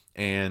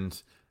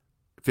 and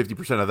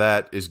 50% of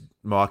that is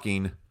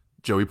mocking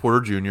Joey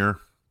Porter Jr.,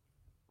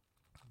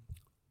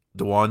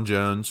 DeJuan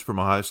Jones from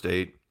Ohio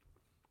State,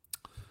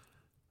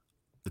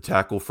 the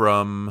tackle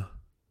from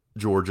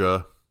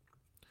Georgia,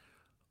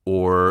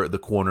 or the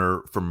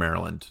corner from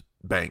Maryland,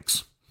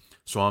 Banks.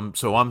 So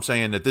I'm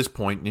saying at this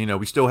point,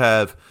 we still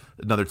have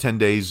another 10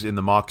 days in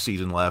the mock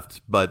season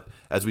left, but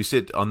as we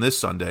sit on this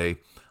Sunday,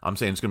 I'm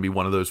saying it's going to be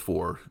one of those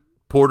four.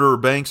 Porter or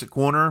Banks at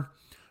corner,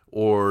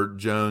 or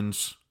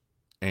Jones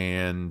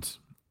and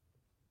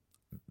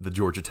the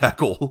Georgia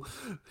tackle.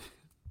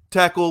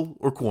 Tackle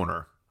or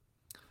corner.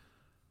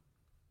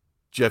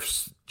 Jeff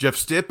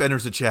Stipp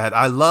enters the chat.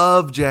 I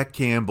love Jack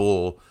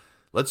Campbell.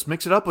 Let's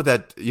mix it up with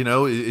that.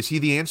 Is he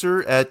the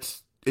answer at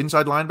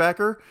inside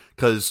linebacker?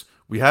 Because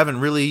we haven't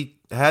really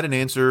had an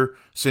answer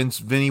since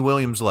Vinnie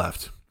Williams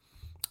left.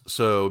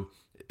 So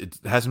it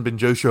hasn't been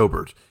Joe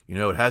Schobert.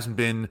 It hasn't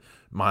been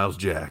Miles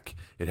Jack.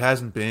 It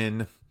hasn't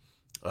been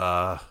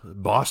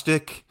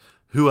Bostic.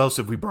 Who else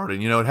have we brought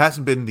in? It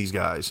hasn't been these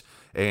guys.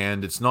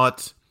 And it's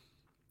not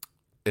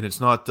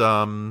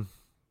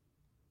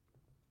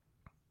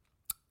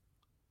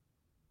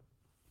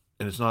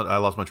I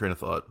lost my train of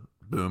thought.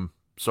 Boom.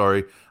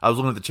 Sorry. I was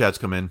looking at the chats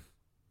come in.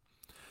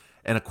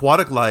 And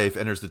Aquatic Life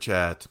enters the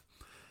chat.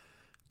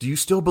 Do you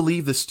still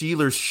believe the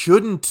Steelers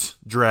shouldn't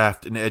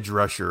draft an edge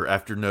rusher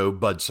after no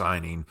Bud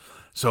signing?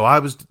 So I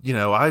was,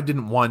 I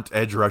didn't want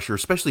edge rusher,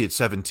 especially at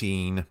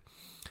 17,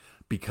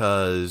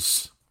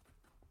 because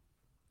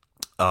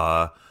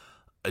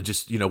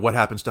just, what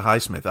happens to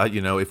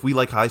Highsmith? If we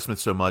like Highsmith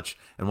so much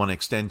and want to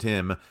extend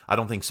him, I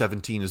don't think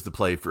 17 is the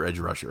play for edge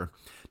rusher.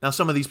 Now,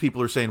 some of these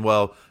people are saying,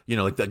 well,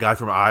 like that guy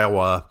from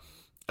Iowa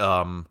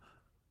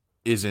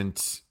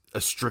isn't a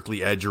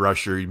strictly edge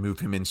rusher. You move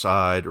him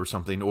inside or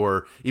something.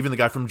 Or even the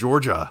guy from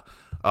Georgia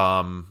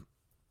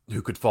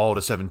who could fall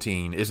to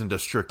 17 isn't a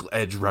strict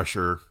edge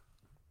rusher.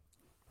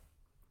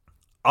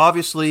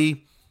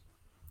 Obviously,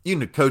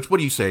 Coach, what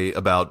do you say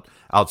about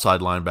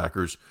outside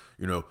linebackers?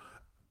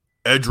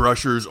 Edge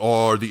rushers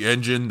are the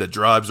engine that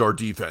drives our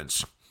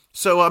defense.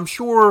 So I'm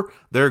sure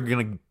they're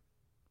going to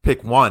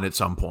pick one at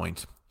some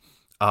point.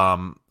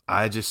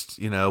 I just,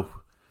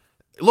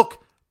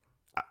 look,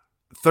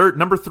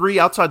 number 3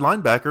 outside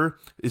linebacker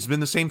has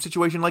been the same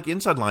situation like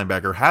inside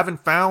linebacker.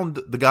 Haven't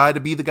found the guy to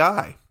be the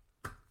guy.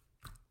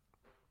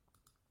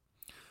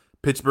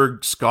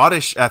 Pittsburgh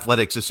Scottish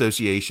Athletics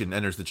Association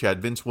enters the chat.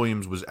 Vince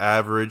Williams was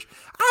average.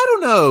 I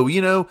don't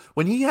know.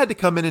 When he had to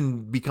come in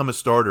and become a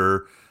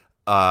starter,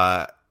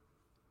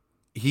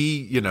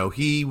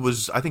 he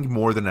was, I think,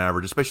 more than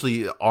average,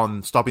 especially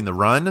on stopping the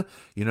run,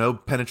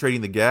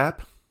 penetrating the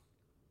gap.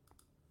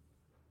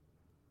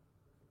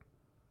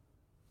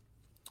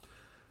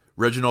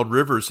 Reginald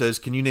Rivers says,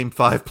 can you name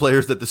 5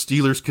 players that the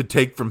Steelers could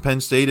take from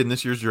Penn State in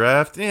this year's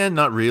draft?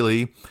 Not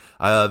really.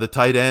 The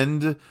tight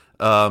end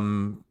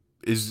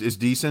is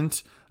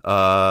decent.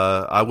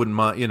 I wouldn't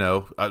mind,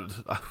 I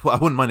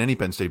wouldn't mind any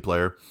Penn State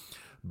player.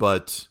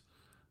 But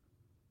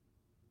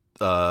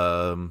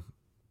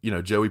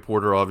Joey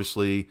Porter,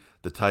 obviously.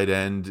 The tight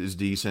end is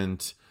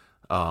decent.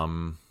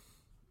 Nope,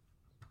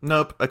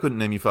 I couldn't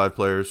name you 5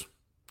 players.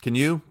 Can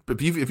you?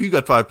 If you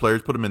got 5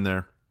 players, put them in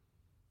there.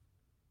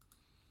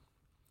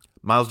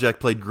 Miles Jack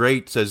played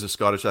great, says the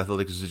Scottish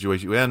Athletics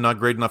situation. Yeah, not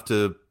great enough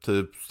to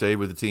stay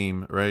with the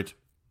team, right?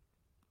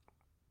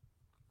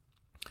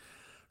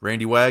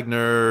 Randy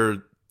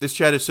Wagner, this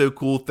chat is so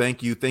cool.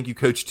 Thank you. Thank you,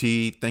 Coach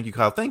T. Thank you,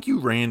 Kyle. Thank you,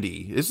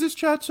 Randy. Is this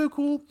chat so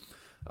cool?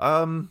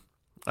 I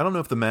don't know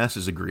if the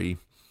masses agree,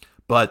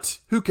 but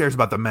who cares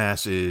about the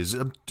masses?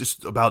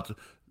 Just about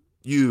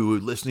you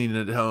listening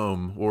at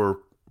home or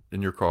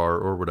in your car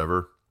or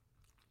whatever.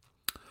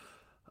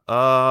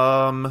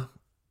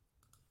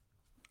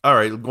 All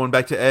right, going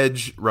back to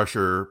edge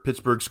rusher.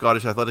 Pittsburgh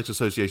Scottish Athletics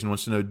Association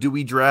wants to know, do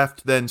we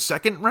draft then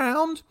second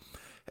round?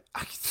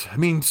 I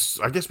mean,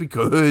 I guess we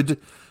could,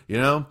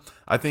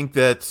 I think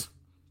that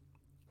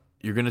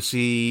you're going to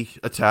see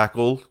a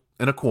tackle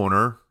and a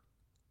corner,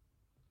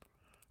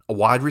 a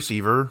wide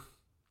receiver.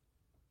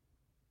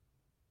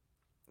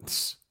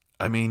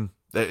 I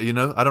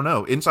don't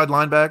know. Inside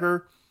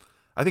linebacker,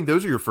 I think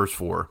those are your first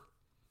 4.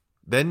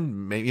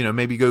 Then,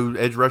 maybe go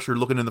edge rusher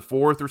looking in the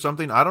 4th or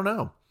something. I don't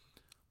know.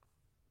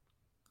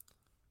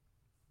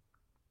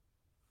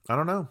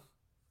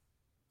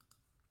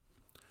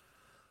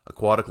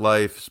 Aquatic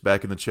Life's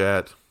back in the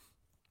chat.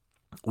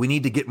 We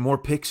need to get more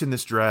picks in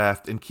this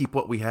draft and keep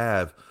what we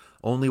have.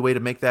 Only way to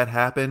make that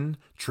happen,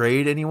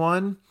 trade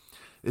anyone?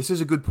 This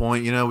is a good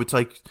point. It's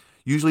like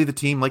usually the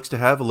team likes to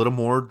have a little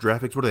more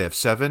draft picks. What do they have,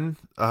 7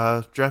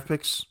 draft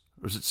picks?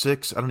 Or is it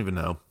 6? I don't even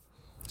know.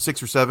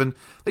 6 or 7.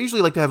 They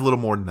usually like to have a little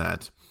more than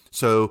that.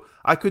 So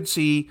I could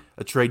see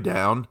a trade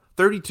down.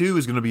 32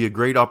 is going to be a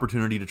great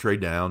opportunity to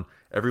trade down.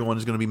 Everyone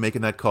is going to be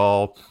making that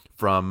call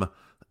from,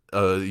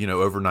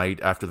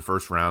 overnight after the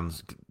first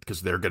round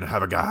because they're going to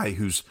have a guy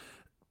who's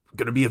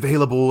going to be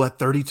available at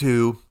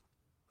 32.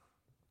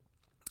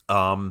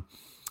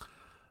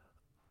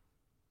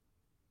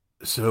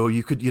 So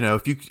you could,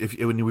 if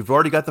when we've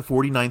already got the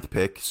 49th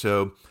pick,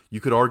 so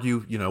you could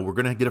argue, we're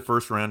going to get a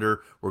first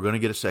rounder, we're going to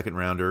get a second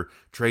rounder,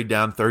 trade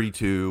down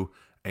 32,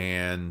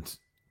 and,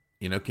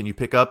 can you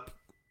pick up?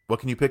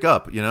 What can you pick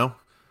up?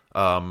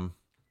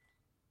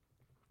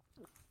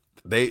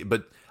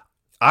 But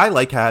I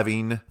like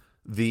having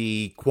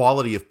the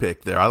quality of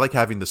pick there. I like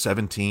having the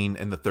 17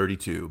 and the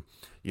 32.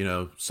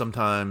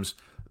 Sometimes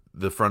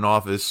the front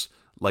office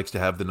likes to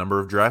have the number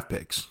of draft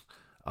picks.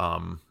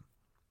 We'll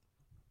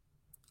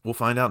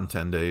find out in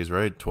 10 days,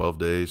 right? 12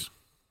 days.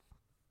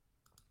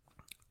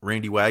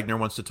 Randy Wagner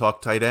wants to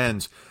talk tight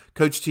ends.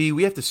 Coach T,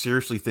 we have to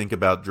seriously think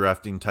about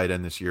drafting tight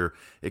end this year.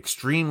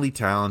 Extremely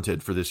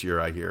talented for this year,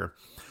 I hear.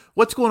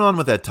 What's going on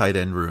with that tight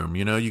end room?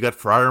 You got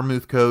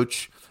Freiermuth,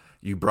 coach.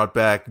 You brought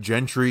back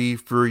Gentry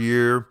for a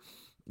year.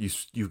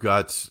 You've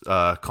got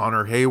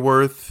Connor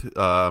Hayworth,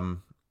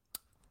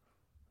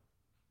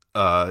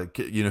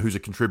 who's a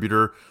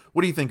contributor.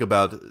 What do you think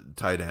about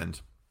tight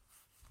end?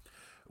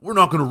 We're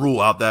not going to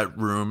rule out that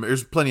room.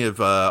 There's plenty of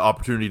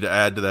opportunity to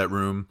add to that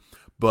room,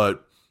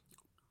 but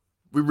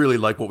we really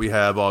like what we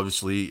have,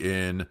 obviously,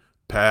 in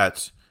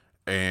Pat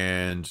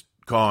and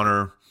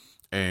Connor,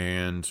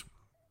 and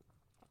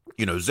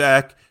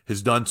Zach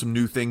has done some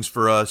new things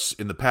for us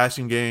in the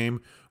passing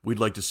game. We'd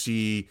like to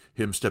see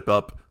him step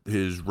up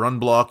his run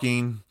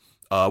blocking.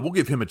 We'll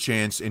give him a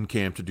chance in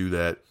camp to do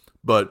that,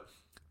 but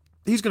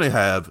he's going to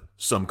have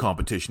some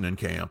competition in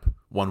camp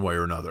one way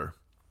or another.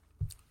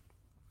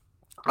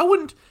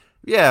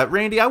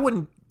 Randy, I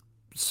wouldn't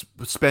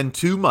spend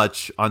too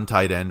much on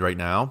tight end right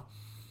now,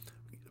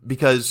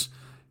 because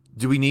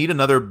do we need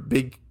another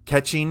big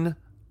catching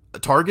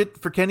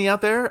target for Kenny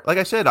out there? Like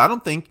I said, I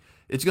don't think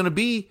it's going to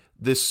be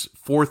this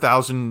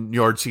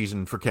 4,000-yard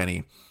season for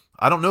Kenny.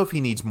 I don't know if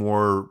he needs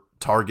more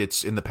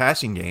targets in the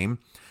passing game.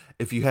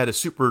 If you had a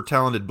super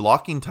talented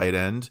blocking tight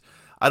end,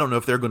 I don't know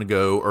if they're going to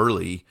go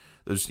early.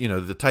 There's,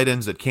 the tight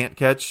ends that can't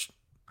catch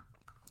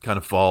kind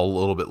of fall a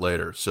little bit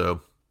later.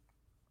 So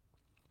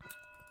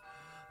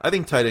I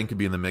think tight end could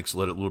be in the mix a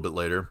little bit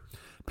later.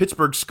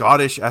 Pittsburgh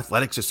Scottish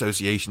Athletics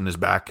Association is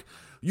back.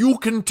 You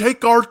can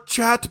take our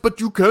chat, but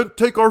you can't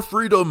take our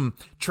freedom.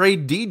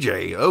 Trade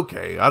DJ.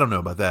 Okay, I don't know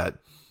about that.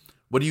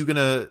 What are you going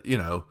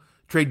to,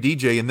 trade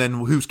DJ, and then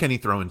who's Kenny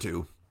throwing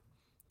to?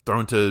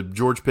 Throwing to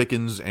George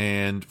Pickens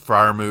and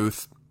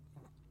Freiermuth.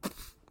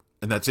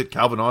 And that's it.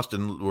 Calvin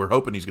Austin, we're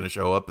hoping he's going to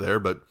show up there,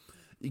 but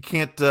you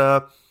can't,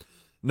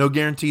 no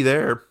guarantee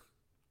there.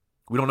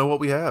 We don't know what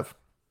we have.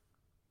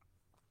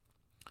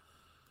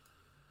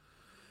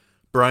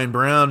 Brian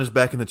Brown is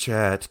back in the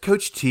chat.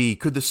 Coach T,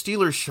 could the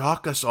Steelers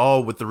shock us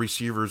all with the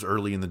receivers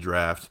early in the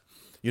draft?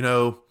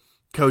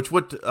 Coach,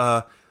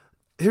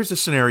 here's a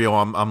scenario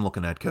I'm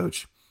looking at,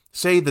 Coach.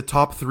 Say the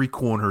top 3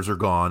 corners are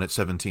gone at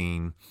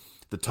 17.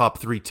 The top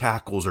 3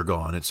 tackles are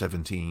gone at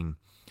 17.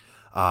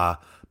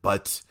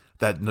 But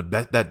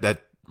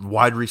that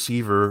wide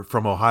receiver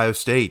from Ohio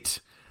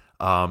State,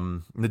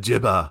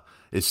 Najiba,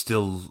 is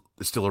still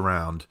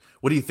around.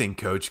 What do you think,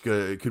 Coach?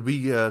 Could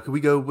we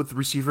go with the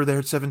receiver there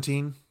at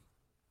 17?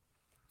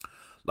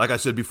 like I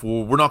said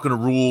before, we're not going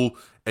to rule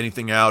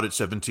anything out at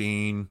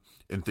 17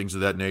 and things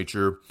of that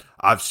nature.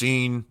 I've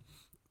seen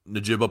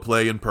Njigba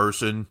play in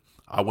person.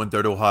 I went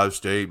there to Ohio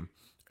State,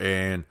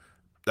 and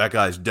that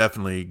guy's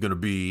definitely going to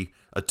be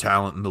a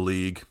talent in the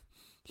league.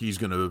 He's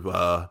going to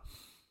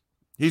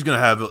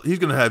have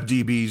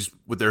DBs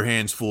with their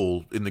hands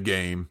full in the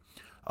game.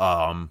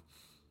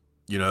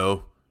 You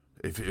know,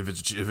 if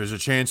there's a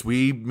chance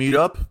we meet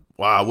up,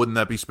 wow, wouldn't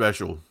that be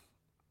special?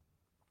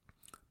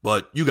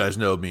 But you guys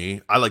know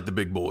me. I like the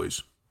big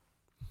boys.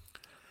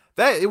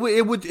 That it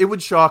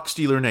would shock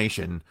Steeler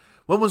Nation.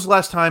 When was the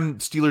last time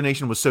Steeler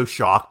Nation was so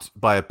shocked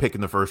by a pick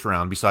in the first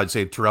round, besides,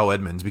 say, Terrell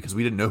Edmonds, because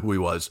we didn't know who he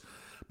was?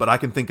 But I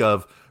can think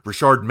of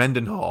Rashard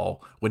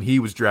Mendenhall when he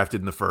was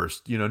drafted in the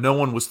first. You know, no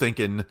one was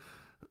thinking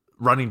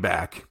running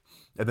back.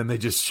 And then they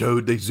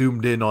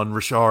zoomed in on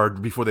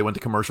Rashard before they went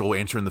to commercial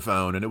answering the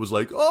phone. And it was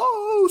like,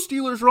 oh,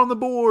 Steelers are on the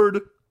board.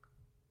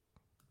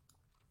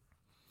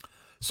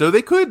 So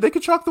they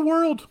could shock the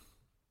world.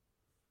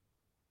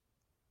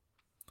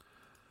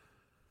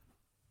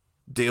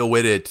 Dale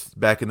Whittet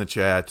back in the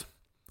chat.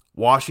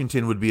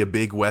 Washington would be a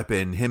big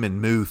weapon. Him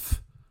and Muth.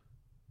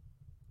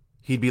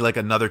 He'd be like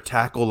another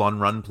tackle on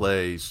run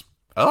plays.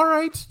 All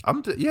right.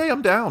 I'm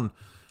down.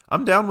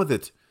 I'm down with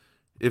it.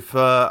 If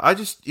I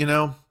just,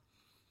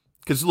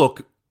 because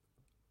look,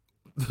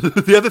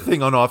 the other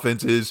thing on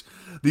offense is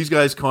these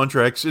guys'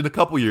 contracts in a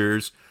couple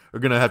years are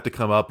going to have to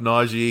come up.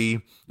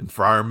 Najee and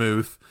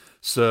Freiermuth.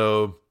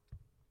 So,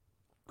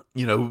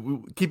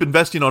 keep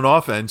investing on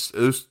offense.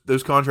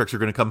 Those contracts are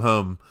going to come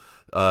home.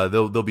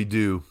 They'll be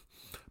due.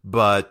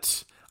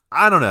 But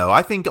I don't know.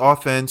 I think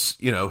offense,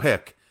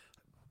 heck,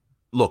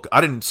 look,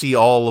 I didn't see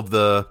all of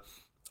the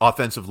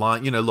offensive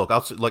line. Look,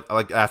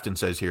 like Afton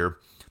says here,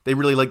 they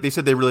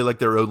said they really like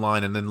their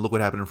O-line, and then look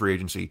what happened in free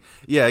agency.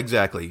 Yeah,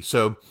 exactly.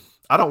 So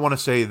I don't want to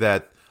say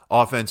that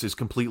offense is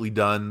completely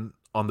done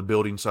on the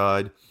building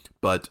side,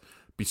 but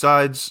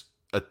besides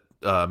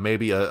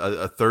maybe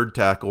a third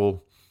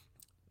tackle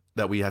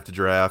that we have to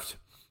draft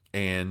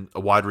and a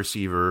wide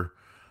receiver,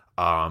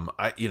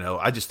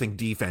 I just think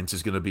defense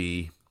is going to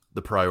be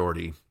the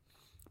priority.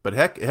 But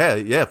heck,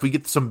 yeah, if we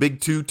get some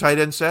big 2 tight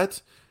end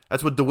sets,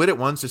 that's what DeWitt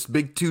wants, this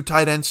big 2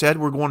 tight end set.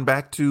 We're going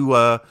back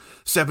to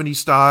 70s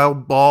style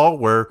ball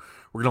where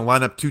we're going to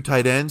line up 2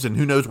 tight ends, and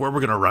who knows where we're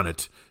going to run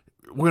it.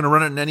 We're going to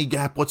run it in any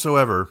gap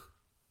whatsoever.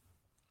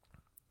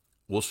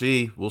 We'll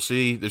see.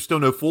 There's still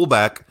no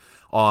fullback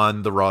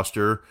on the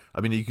roster.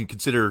 I mean, you can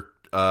consider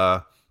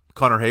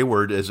Connor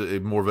Hayward as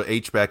more of an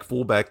H-back,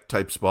 fullback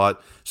type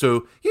spot.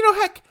 So,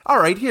 heck, all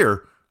right,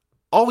 here.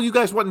 All you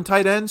guys wanting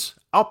tight ends,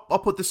 I'll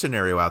put this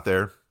scenario out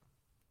there.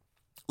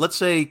 Let's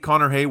say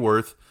Connor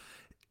Hayworth,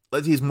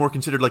 he's more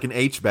considered like an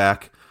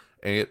H-back,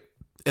 and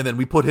then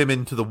we put him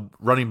into the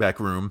running back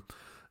room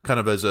kind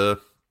of as a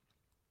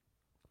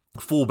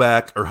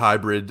fullback or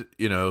hybrid,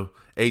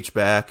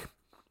 H-back.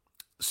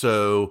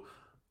 So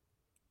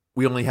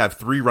we only have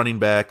 3 running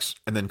backs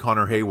and then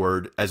Connor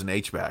Hayward as an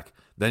H-back.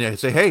 Then I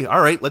say, hey,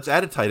 all right, let's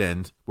add a tight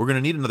end. We're going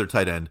to need another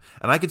tight end.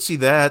 And I could see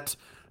that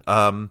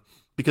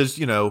because,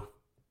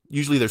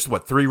 usually there's,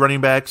 3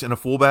 running backs and a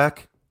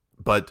fullback,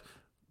 but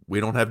we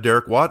don't have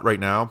Derek Watt right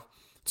now.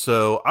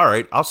 So, all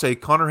right, I'll say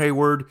Connor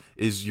Hayward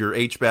is your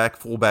H-back,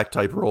 fullback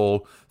type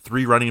role,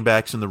 3 running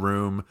backs in the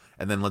room,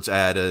 and then let's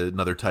add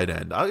another tight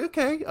end.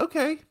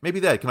 Okay,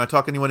 maybe that. Can I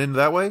talk anyone into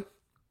that way?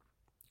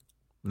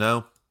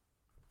 No?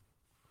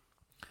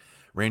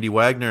 Randy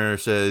Wagner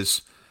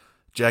says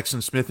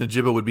Jackson Smith and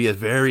Njigba would be a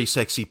very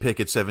sexy pick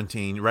at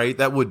 17, right?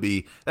 That would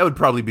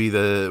probably be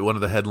one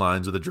of the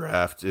headlines of the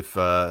draft if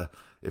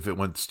it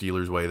went the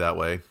Steelers' way that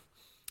way.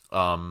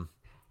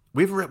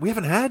 We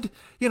haven't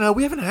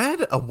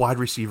had a wide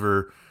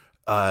receiver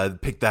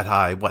picked that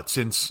high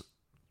since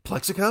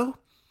Plexico.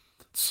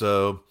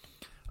 So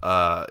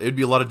it'd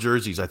be a lot of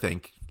jerseys, I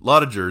think. A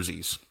lot of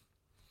jerseys.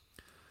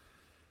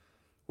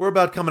 We're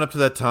about coming up to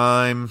that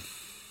time.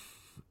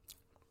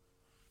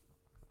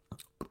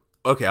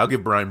 Okay, I'll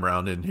give Brian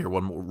Brown in here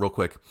one more real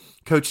quick.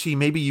 Coach T,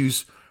 maybe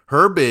use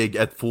Herbig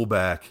at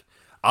fullback.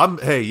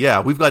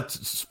 We've got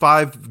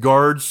 5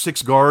 guards,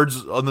 6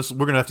 guards on this.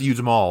 We're going to have to use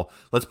them all.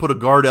 Let's put a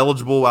guard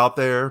eligible out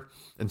there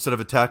instead of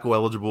a tackle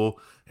eligible.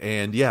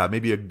 And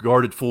maybe a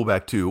guard at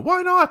fullback too.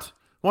 Why not?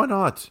 What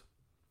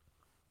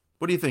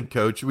do you think,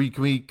 Coach? Can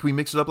we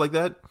mix it up like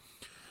that?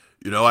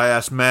 I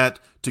asked Matt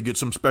to get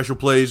some special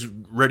plays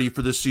ready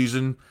for this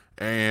season,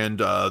 and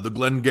the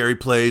Glengarry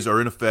plays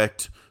are in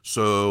effect.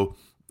 So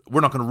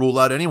we're not going to rule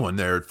out anyone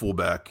there at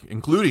fullback,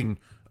 including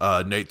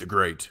Nate the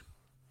Great.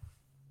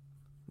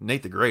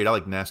 Nate the Great. I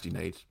like Nasty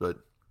Nate,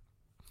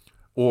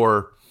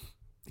 or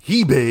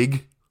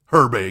Herbig.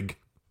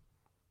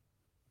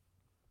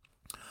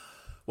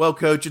 Well,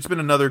 Coach, it's been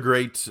another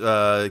great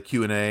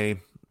Q&A,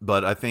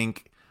 but I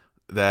think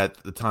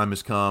that the time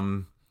has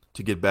come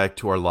to get back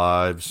to our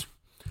lives.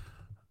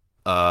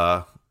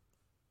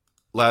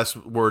 Last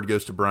word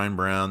goes to Brian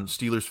Brown.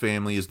 Steelers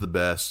family is the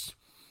best.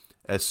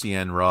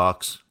 SCN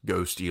rocks.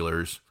 Go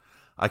Steelers.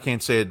 I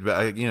can't say it.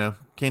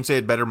 Can't say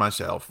it better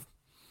myself.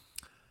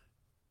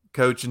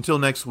 Coach, until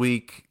next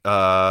week,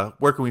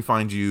 where can we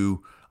find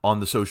you on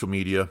the social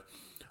media?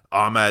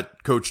 I'm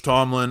at Coach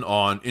Tomlin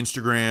on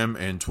Instagram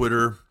and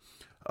Twitter.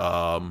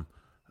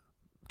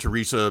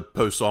 Teresa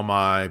posts all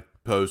my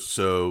posts,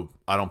 so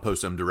I don't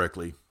post them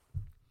directly.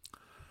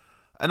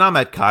 And I'm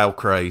at Kyle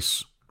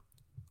Kreis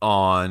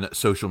on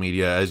social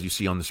media, as you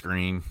see on the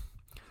screen.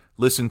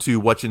 Listen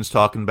to Whatchin's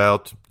Talking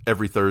About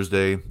every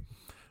Thursday.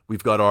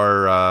 We've got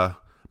our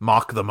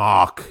Mock the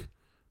Mock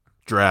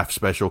draft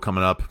special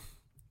coming up,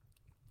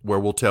 where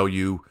we'll tell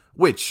you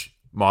which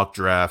mock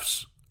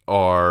drafts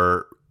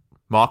are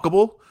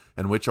mockable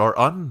and which are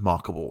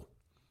unmockable.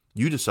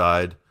 You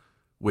decide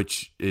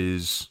which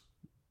is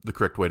the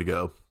correct way to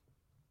go.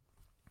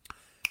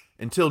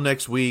 Until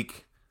next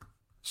week,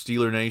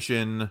 Steeler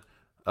Nation,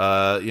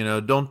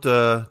 don't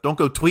go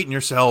tweeting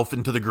yourself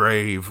into the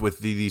grave with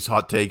these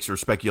hot takes or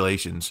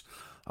speculations.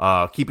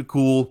 Keep it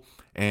cool,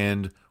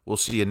 and we'll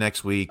see you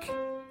next week.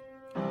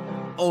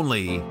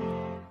 Only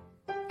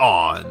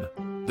on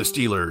the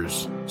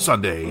Steelers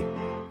Sunday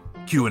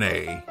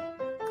Q&A.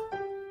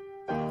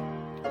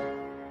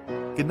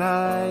 Good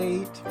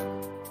night.